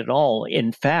threat at all.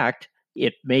 In fact,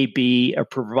 it may be a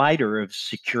provider of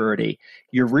security.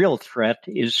 Your real threat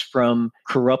is from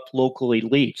corrupt local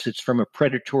elites. It's from a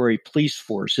predatory police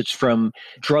force. It's from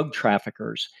drug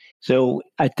traffickers. So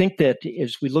I think that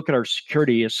as we look at our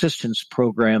security assistance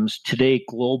programs today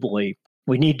globally,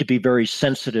 we need to be very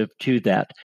sensitive to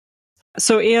that.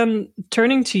 So, Anne,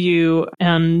 turning to you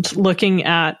and looking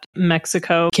at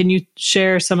Mexico, can you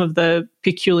share some of the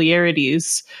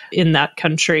peculiarities in that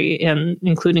country, and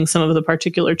including some of the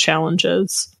particular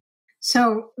challenges?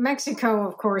 So, Mexico,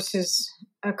 of course, is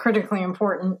a critically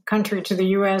important country to the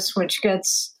U.S., which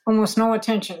gets almost no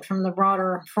attention from the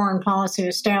broader foreign policy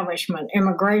establishment.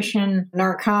 Immigration,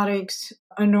 narcotics,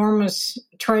 enormous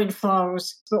trade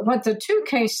flows. But what the two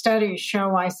case studies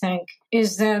show, I think,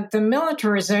 is that the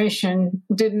militarization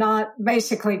did not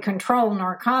basically control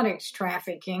narcotics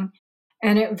trafficking,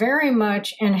 and it very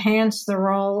much enhanced the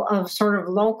role of sort of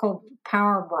local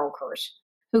power brokers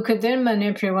who could then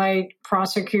manipulate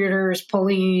prosecutors,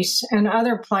 police, and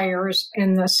other players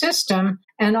in the system,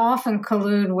 and often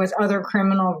collude with other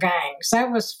criminal gangs.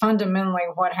 That was fundamentally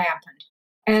what happened.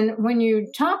 And when you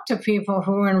talk to people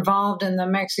who were involved in the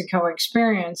Mexico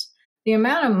experience, the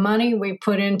amount of money we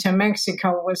put into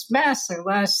Mexico was vastly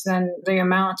less than the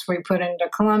amounts we put into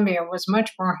Colombia. It was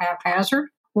much more haphazard,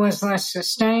 was less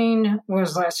sustained,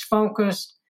 was less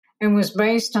focused, and was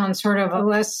based on sort of a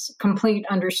less complete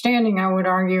understanding, I would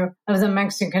argue, of the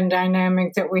Mexican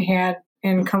dynamic that we had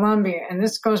in Colombia. And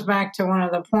this goes back to one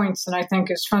of the points that I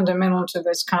think is fundamental to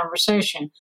this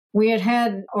conversation. We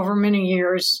had over many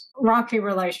years rocky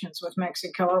relations with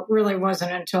Mexico. It really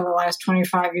wasn't until the last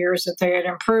 25 years that they had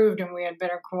improved and we had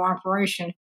better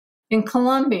cooperation. In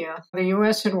Colombia, the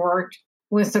U.S. had worked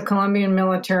with the Colombian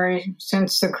military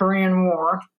since the Korean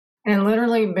War and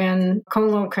literally been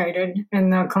co-located in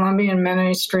the Colombian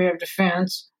Ministry of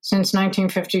Defense since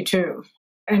 1952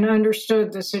 and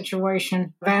understood the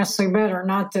situation vastly better.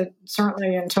 Not that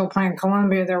certainly until Plan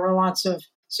Colombia there were lots of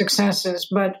successes,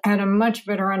 but had a much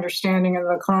better understanding of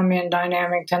the Colombian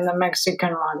dynamic than the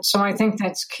Mexican one. So I think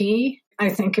that's key. I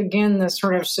think, again, the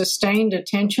sort of sustained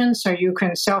attention so you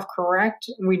can self-correct,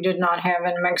 we did not have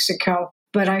in Mexico.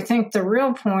 But I think the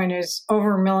real point is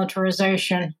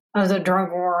over-militarization of the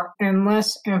drug war and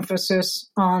less emphasis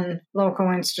on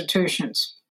local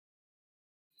institutions.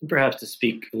 Perhaps to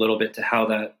speak a little bit to how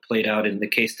that played out in the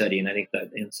case study, and I think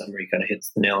that in summary kind of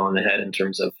hits the nail on the head in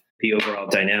terms of the overall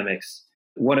dynamics.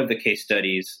 One of the case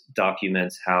studies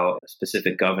documents how a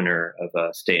specific governor of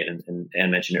a state, and Anne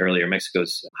mentioned earlier,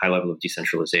 Mexico's high level of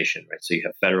decentralization, right? So you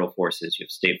have federal forces, you have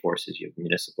state forces, you have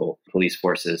municipal police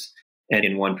forces. And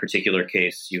in one particular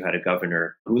case, you had a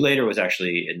governor who later was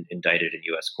actually indicted in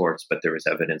U.S. courts, but there was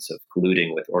evidence of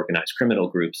colluding with organized criminal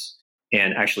groups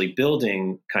and actually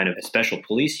building kind of a special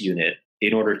police unit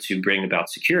in order to bring about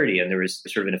security. And there was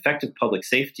sort of an effective public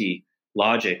safety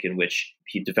logic in which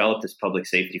he developed this public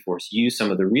safety force, used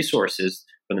some of the resources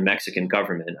from the Mexican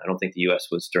government. I don't think the U.S.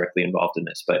 was directly involved in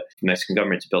this, but the Mexican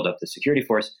government to build up the security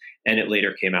force. And it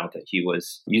later came out that he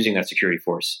was using that security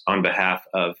force on behalf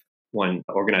of one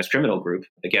organized criminal group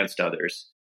against others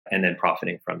and then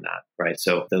profiting from that, right?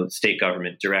 So the state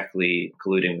government directly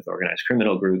colluding with organized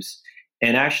criminal groups.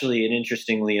 And actually, and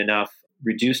interestingly enough,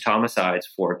 reduced homicides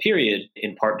for a period,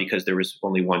 in part because there was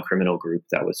only one criminal group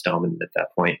that was dominant at that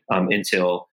point,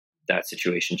 until that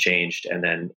situation changed and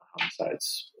then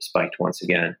homicides spiked once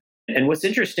again. And what's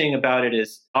interesting about it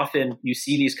is often you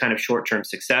see these kind of short-term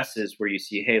successes where you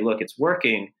see, hey, look, it's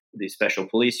working. These special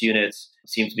police units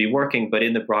seem to be working, but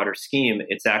in the broader scheme,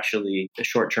 it's actually a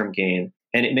short-term gain.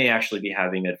 And it may actually be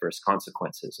having adverse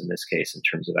consequences in this case in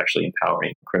terms of actually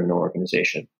empowering a criminal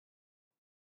organization.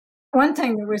 One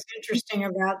thing that was interesting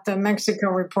about the Mexico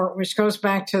report, which goes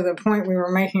back to the point we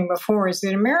were making before, is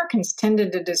that Americans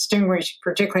tended to distinguish,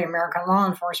 particularly American law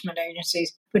enforcement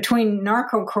agencies, between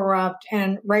narco-corrupt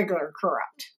and regular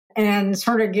corrupt, and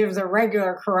sort of give the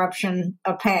regular corruption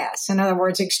a pass. In other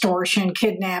words, extortion,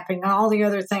 kidnapping, all the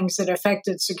other things that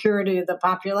affected security of the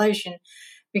population,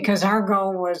 because our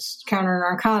goal was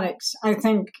counter-narcotics. I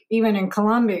think even in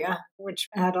Colombia, which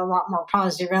had a lot more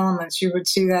positive elements, you would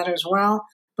see that as well.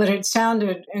 But it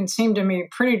sounded and seemed to me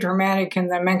pretty dramatic in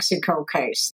the Mexico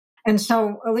case. And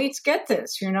so elites get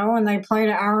this, and they play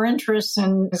to our interests.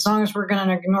 And as long as we're going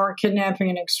to ignore kidnapping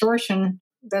and extortion,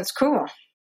 that's cool.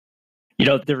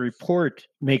 The report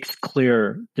makes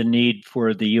clear the need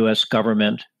for the U.S.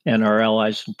 government and our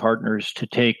allies and partners to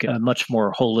take a much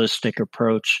more holistic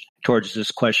approach towards this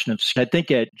question of, I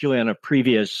think at Juliana,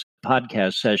 previous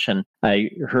podcast session, I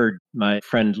heard my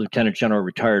friend, Lieutenant General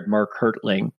retired Mark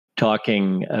Hertling,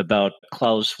 talking about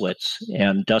Clausewitz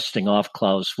and dusting off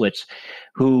Clausewitz,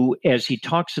 who, as he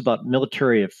talks about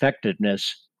military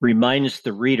effectiveness, reminds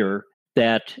the reader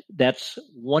that that's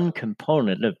one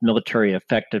component of military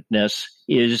effectiveness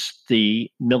is the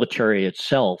military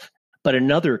itself. But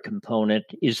another component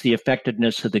is the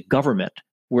effectiveness of the government,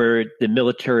 where the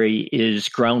military is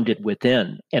grounded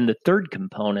within. And the third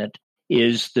component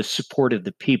is the support of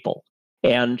the people.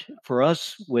 And for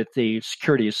us, with the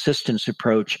security assistance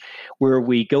approach, where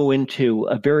we go into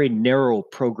a very narrow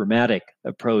programmatic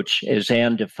approach, as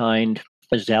Anne defined,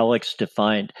 as Alex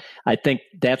defined, I think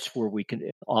that's where we can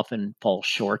often fall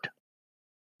short.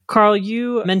 Carl,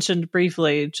 you mentioned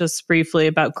just briefly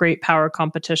about great power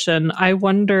competition. I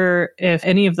wonder if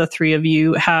any of the three of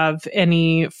you have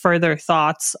any further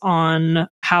thoughts on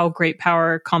how great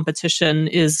power competition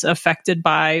is affected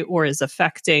by or is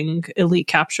affecting elite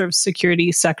capture of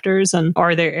security sectors. And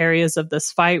are there areas of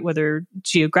this fight, whether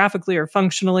geographically or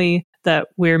functionally, that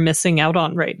we're missing out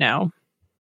on right now?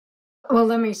 Well,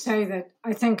 let me say that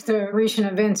I think the recent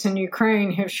events in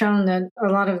Ukraine have shown that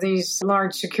a lot of these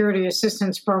large security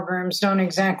assistance programs don't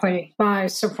exactly buy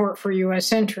support for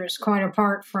U.S. interests, quite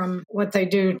apart from what they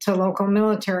do to local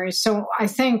militaries. So I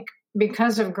think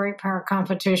because of great power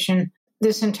competition,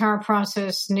 this entire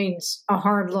process needs a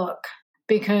hard look,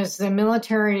 because the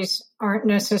militaries aren't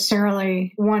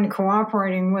necessarily, one,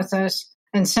 cooperating with us,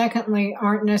 and secondly,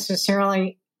 aren't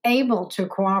necessarily able to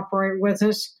cooperate with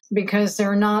us because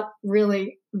they're not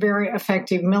really very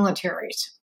effective militaries.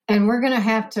 And we're going to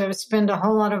have to spend a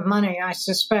whole lot of money, I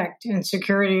suspect, in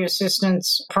security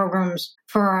assistance programs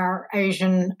for our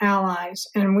Asian allies.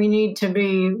 And we need to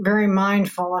be very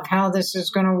mindful of how this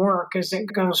is going to work as it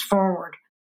goes forward.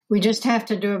 We just have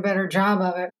to do a better job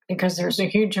of it, because there's a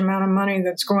huge amount of money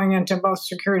that's going into both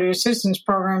security assistance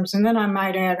programs, and then I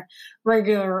might add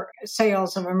regular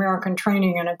sales of American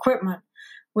training and equipment,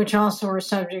 which also are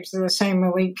subject to the same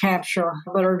elite capture,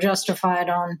 but are justified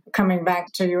on coming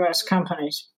back to U.S.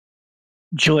 companies.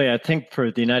 Julia, I think for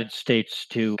the United States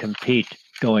to compete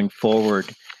going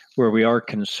forward, where we are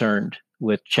concerned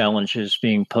with challenges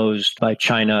being posed by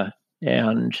China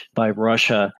and by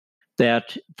Russia,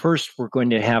 that first we're going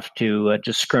to have to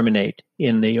discriminate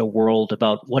in the world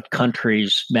about what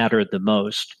countries matter the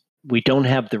most. We don't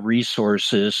have the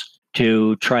resources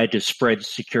to try to spread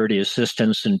security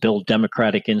assistance and build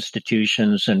democratic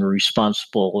institutions and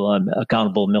responsible,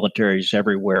 accountable militaries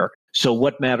everywhere. So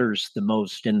what matters the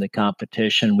most in the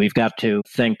competition? We've got to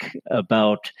think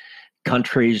about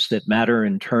countries that matter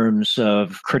in terms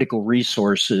of critical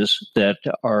resources that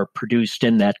are produced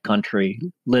in that country: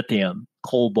 lithium,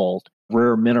 cobalt,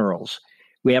 rare minerals.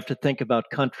 We have to think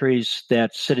about countries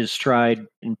that sit astride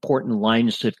important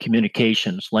lines of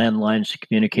communications, land lines of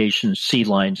communication, sea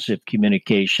lines of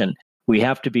communication. We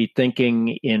have to be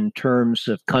thinking in terms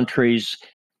of countries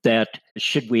that,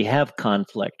 should we have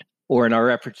conflict, or in our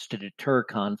efforts to deter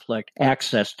conflict,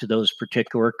 access to those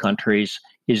particular countries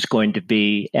is going to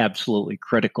be absolutely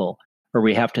critical. Or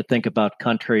we have to think about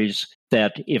countries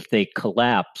that, if they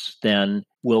collapse, then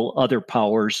will other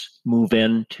powers move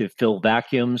in to fill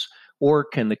vacuums, or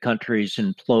can the countries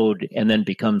implode and then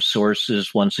become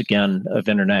sources, once again, of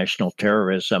international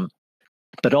terrorism?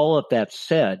 But all of that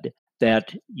said,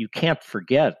 that you can't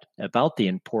forget about the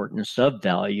importance of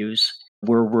values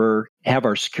where we have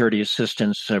our security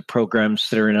assistance programs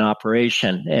that are in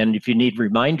operation. And if you need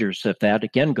reminders of that,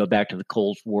 again, go back to the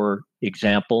Cold War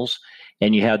examples.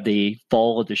 And you had the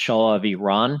fall of the Shah of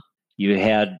Iran. You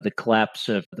had the collapse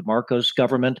of the Marcos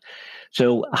government.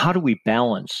 So how do we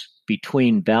balance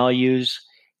between values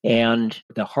and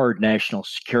the hard national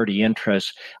security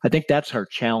interests? I think that's our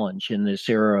challenge in this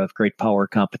era of great power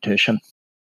competition.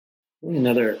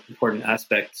 Another important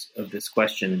aspect of this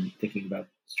question, thinking about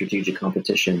strategic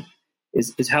competition,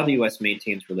 is how the U.S.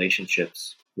 maintains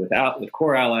relationships with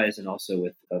core allies and also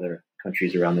with other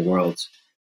countries around the world.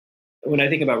 When I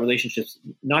think about relationships,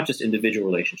 not just individual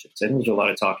relationships, I think there's a lot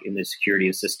of talk in the security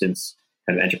assistance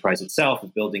kind of enterprise itself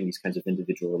of building these kinds of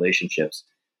individual relationships,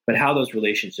 but how those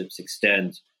relationships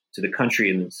extend to the country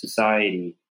and the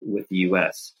society with the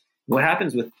U.S. What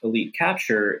happens with elite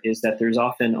capture is that there's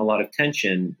often a lot of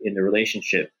tension in the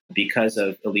relationship because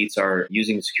of elites are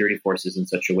using security forces in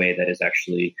such a way that is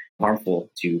actually harmful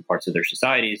to parts of their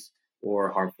societies or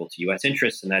harmful to U.S.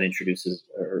 interests, and that introduces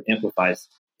or amplifies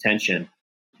tension.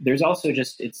 There's also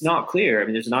it's not clear. I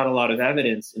mean, there's not a lot of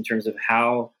evidence in terms of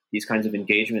how these kinds of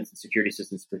engagements in security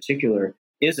assistance in particular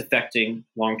is affecting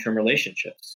long-term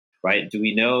relationships, right? Do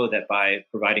we know that by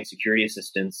providing security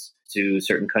assistance to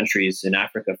certain countries in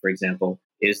Africa, for example,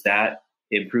 is that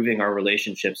improving our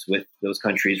relationships with those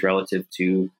countries relative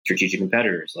to strategic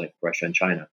competitors like Russia and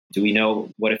China? Do we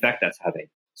know what effect that's having?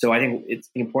 So I think it's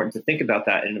important to think about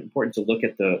that and important to look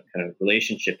at the kind of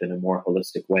relationship in a more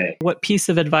holistic way. What piece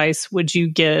of advice would you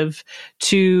give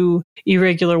to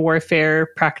irregular warfare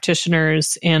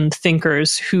practitioners and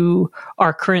thinkers who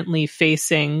are currently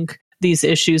facing these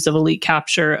issues of elite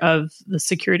capture of the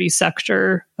security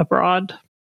sector abroad?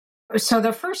 So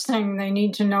the first thing they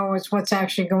need to know is what's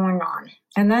actually going on.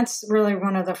 And that's really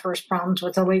one of the first problems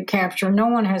with elite capture. No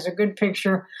one has a good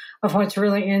picture of what's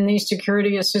really in these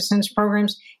security assistance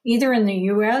programs, either in the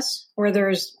U.S., where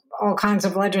there's all kinds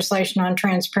of legislation on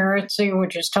transparency,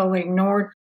 which is totally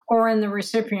ignored, or in the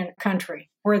recipient country,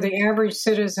 where the average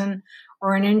citizen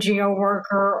or an NGO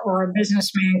worker or a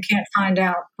businessman can't find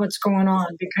out what's going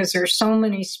on because there's so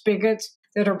many spigots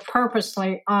that are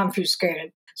purposely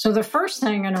obfuscated. So the first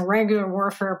thing an irregular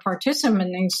warfare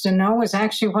participant needs to know is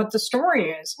actually what the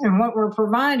story is and what we're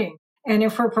providing. And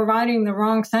if we're providing the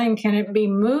wrong thing, can it be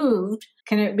moved?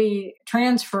 Can it be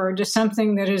transferred to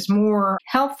something that is more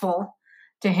helpful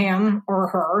to him or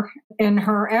her in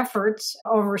her efforts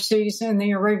overseas in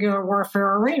the irregular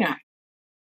warfare arena.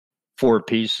 4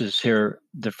 pieces here.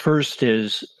 The first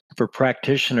is for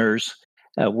practitioners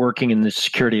working in the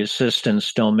security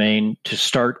assistance domain to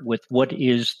start with what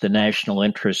is the national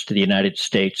interest of the United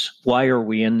States? Why are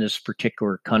we in this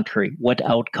particular country? What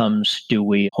outcomes do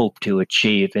we hope to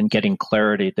achieve? And getting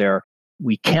clarity there.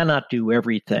 We cannot do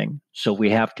everything, so we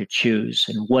have to choose.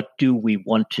 And what do we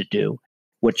want to do?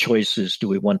 What choices do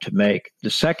we want to make?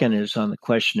 The second is on the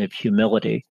question of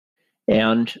humility.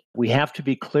 And we have to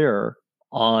be clear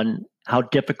on how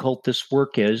difficult this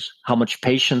work is, how much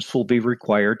patience will be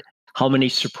required, how many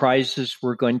surprises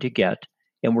we're going to get,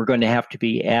 and we're going to have to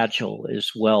be agile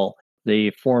as well. The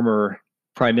former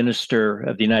Prime Minister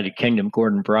of the United Kingdom,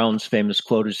 Gordon Brown's famous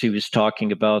quote as he was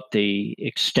talking about the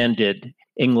extended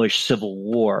English Civil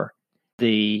War,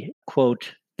 the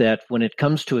quote that when it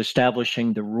comes to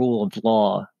establishing the rule of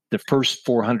law, the first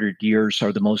 400 years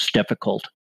are the most difficult.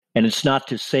 And it's not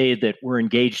to say that we're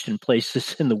engaged in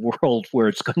places in the world where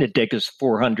it's going to take us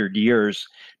 400 years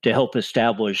to help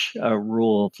establish a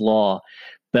rule of law.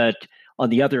 But on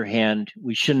the other hand,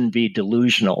 we shouldn't be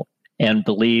delusional and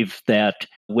believe that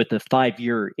with a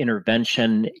 5-year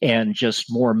intervention and just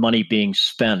more money being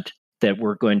spent, that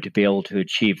we're going to be able to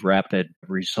achieve rapid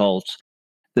results.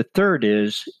 The third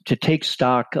is to take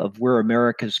stock of where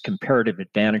America's comparative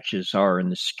advantages are in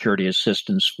the security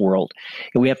assistance world.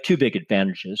 And we have 2 big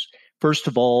advantages. First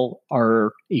of all,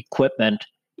 our equipment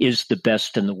is the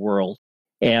best in the world.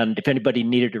 And if anybody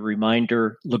needed a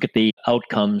reminder, look at the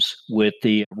outcomes with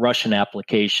the Russian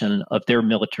application of their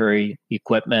military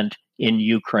equipment in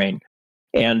Ukraine.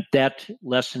 And that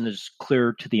lesson is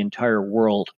clear to the entire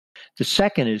world. The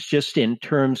second is just in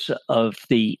terms of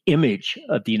the image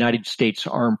of the United States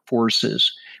Armed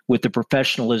Forces with the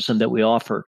professionalism that we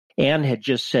offer. Anne had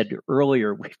just said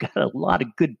earlier, we've got a lot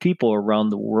of good people around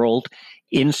the world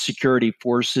in security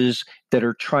forces that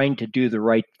are trying to do the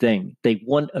right thing. They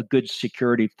want a good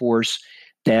security force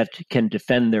that can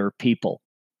defend their people.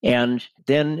 And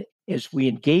then as we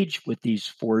engage with these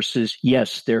forces,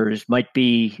 yes, might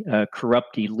be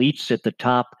corrupt elites at the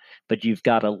top, but you've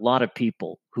got a lot of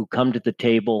people who come to the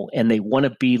table and they want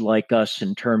to be like us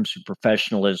in terms of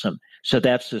professionalism. So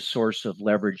that's a source of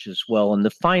leverage as well. And the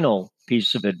final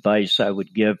piece of advice I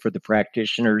would give for the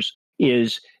practitioners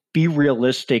is be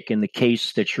realistic in the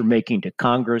case that you're making to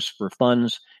Congress for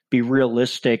funds. Be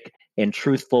realistic and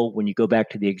truthful when you go back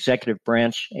to the executive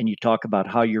branch and you talk about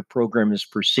how your program is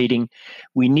proceeding.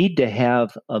 We need to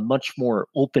have a much more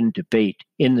open debate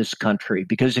in this country,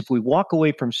 because if we walk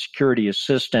away from security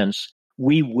assistance,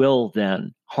 we will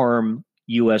then harm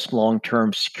U.S.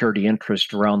 long-term security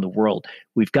interests around the world.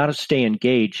 We've got to stay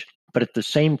engaged, but at the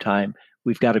same time,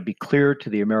 we've got to be clear to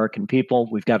the American people.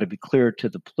 We've got to be clear to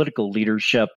the political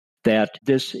leadership that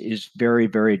this is very,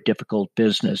 very difficult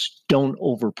business. Don't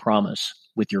overpromise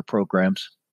with your programs.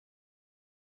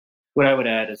 What I would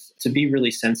add is to be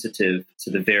really sensitive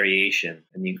to the variation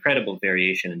and the incredible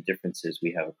variation and differences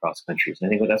we have across countries. And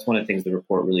I think that's one of the things the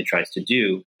report really tries to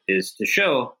do is to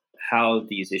show how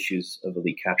these issues of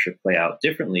elite capture play out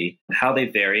differently, how they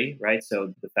vary, right?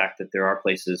 So the fact that there are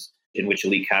places in which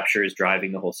elite capture is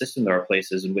driving the whole system, there are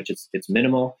places in which it's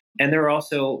minimal. And there are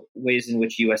also ways in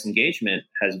which U.S. engagement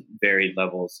has varied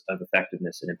levels of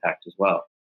effectiveness and impact as well,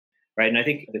 right? And I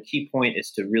think the key point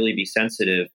is to really be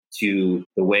sensitive to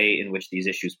the way in which these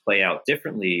issues play out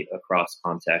differently across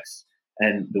contexts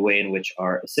and the way in which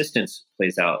our assistance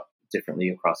plays out differently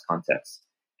across contexts.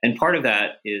 And part of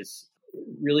that is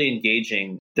really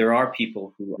engaging. There are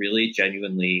people who really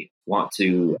genuinely want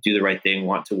to do the right thing,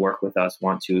 want to work with us,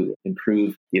 want to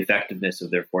improve the effectiveness of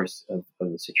their force of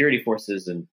the security forces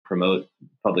and promote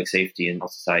public safety in all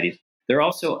societies. There are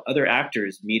also other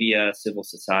actors, media, civil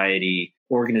society,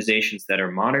 organizations that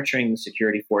are monitoring the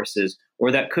security forces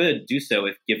or that could do so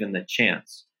if given the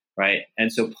chance, right?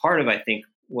 And so part of, I think,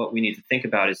 what we need to think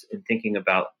about is in thinking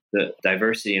about the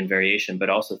diversity and variation, but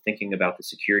also thinking about the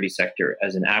security sector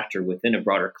as an actor within a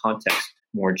broader context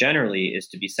more generally is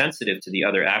to be sensitive to the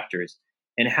other actors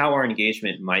and how our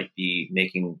engagement might be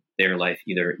making their life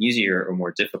either easier or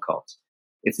more difficult.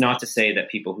 It's not to say that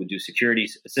people who do security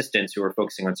assistance who are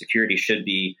focusing on security should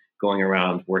be going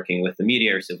around working with the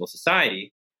media or civil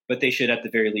society, but they should at the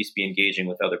very least be engaging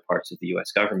with other parts of the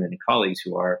U.S. government and colleagues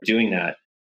who are doing that.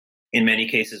 In many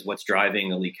cases, what's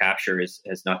driving elite capture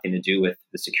has nothing to do with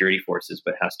the security forces,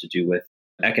 but has to do with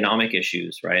economic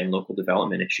issues, right, and local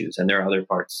development issues. And there are other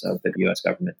parts of the U.S.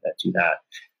 government that do that.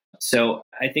 So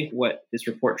I think what this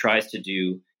report tries to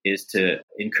do is to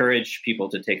encourage people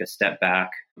to take a step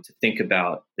back, to think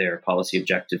about their policy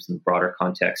objectives in the broader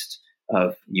context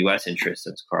of U.S. interests,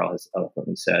 as Carl has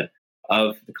eloquently said,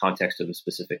 of the context of a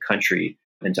specific country,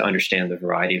 and to understand the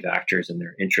variety of actors and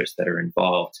their interests that are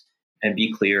involved and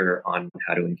be clear on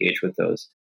how to engage with those.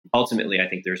 Ultimately, I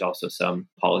think there's also some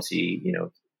policy,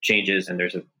 changes, and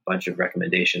there's a bunch of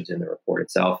recommendations in the report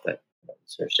itself that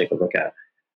listeners take a look at.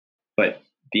 But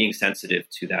being sensitive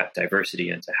to that diversity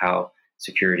and to how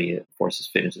security forces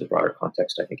fit into the broader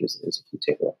context, I think is a key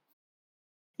takeaway.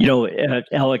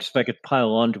 Alex, if I could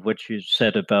pile on to what you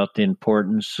said about the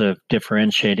importance of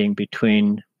differentiating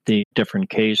between the different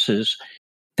cases,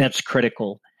 that's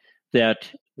critical.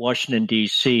 That Washington,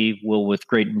 D.C. will, with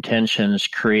great intentions,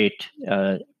 create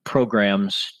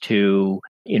programs to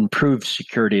improve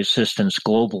security assistance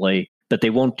globally, but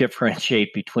they won't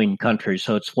differentiate between countries.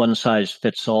 So it's one size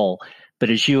fits all. But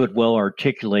as you had well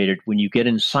articulated, when you get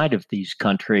inside of these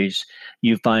countries,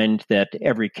 you find that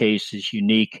every case is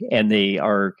unique and they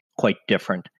are quite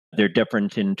different. They're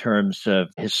different in terms of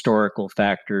historical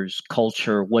factors,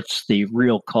 culture, what's the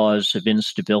real cause of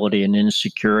instability and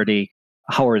insecurity,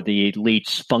 how are the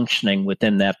elites functioning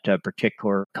within that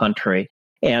particular country.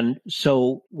 And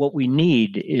so what we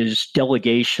need is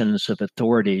delegations of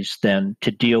authorities then to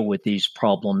deal with these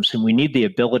problems. And we need the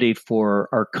ability for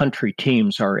our country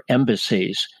teams, our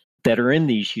embassies that are in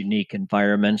these unique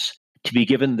environments to be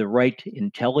given the right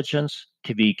intelligence,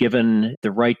 to be given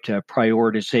the right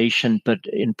prioritization, but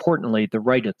importantly, the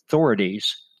right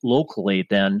authorities locally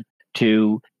then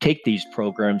to take these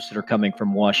programs that are coming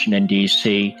from Washington,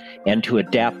 D.C. and to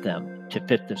adapt them to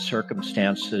fit the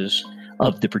circumstances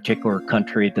of the particular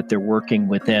country that they're working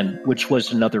within, which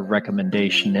was another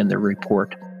recommendation in the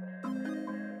report.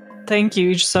 Thank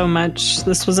you so much.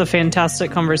 This was a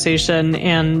fantastic conversation.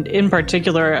 And in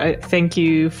particular, I thank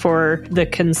you for the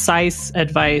concise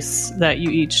advice that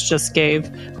you each just gave.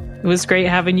 It was great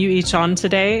having you each on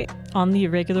today on the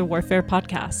Irregular Warfare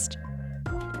Podcast.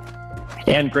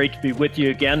 And great to be with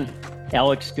you again.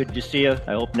 Alex, good to see you.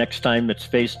 I hope next time it's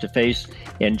face-to-face.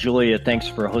 And Julia, thanks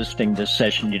for hosting this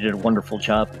session. You did a wonderful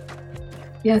job.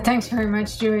 Yeah, thanks very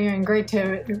much, Julia, and great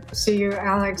to see you,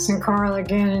 Alex and Carl,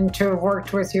 again, and to have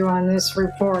worked with you on this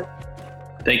report.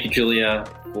 Thank you, Julia,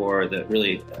 for the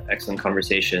really excellent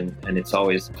conversation. And it's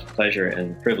always a pleasure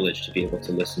and privilege to be able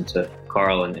to listen to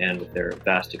Carl and Anne with their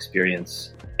vast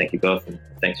experience. Thank you both, and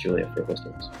thanks, Julia, for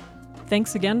hosting us.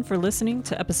 Thanks again for listening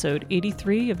to episode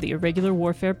 83 of the Irregular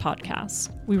Warfare Podcast.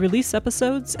 We release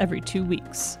episodes every 2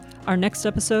 weeks. Our next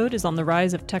episode is on the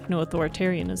rise of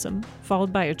techno-authoritarianism,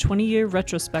 followed by a 20-year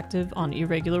retrospective on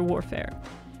irregular warfare.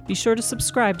 Be sure to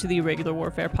subscribe to the Irregular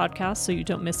Warfare Podcast so you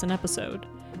don't miss an episode.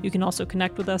 You can also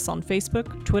connect with us on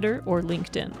Facebook, Twitter, or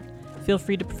LinkedIn. Feel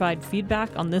free to provide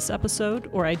feedback on this episode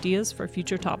or ideas for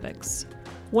future topics.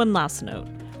 One last note.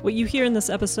 What you hear in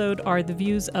this episode are the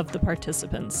views of the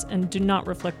participants and do not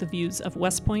reflect the views of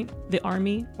West Point, the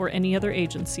Army, or any other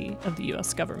agency of the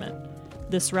U.S. government.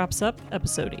 This wraps up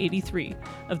episode 83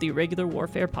 of the Irregular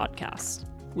Warfare Podcast.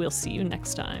 We'll see you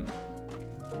next time.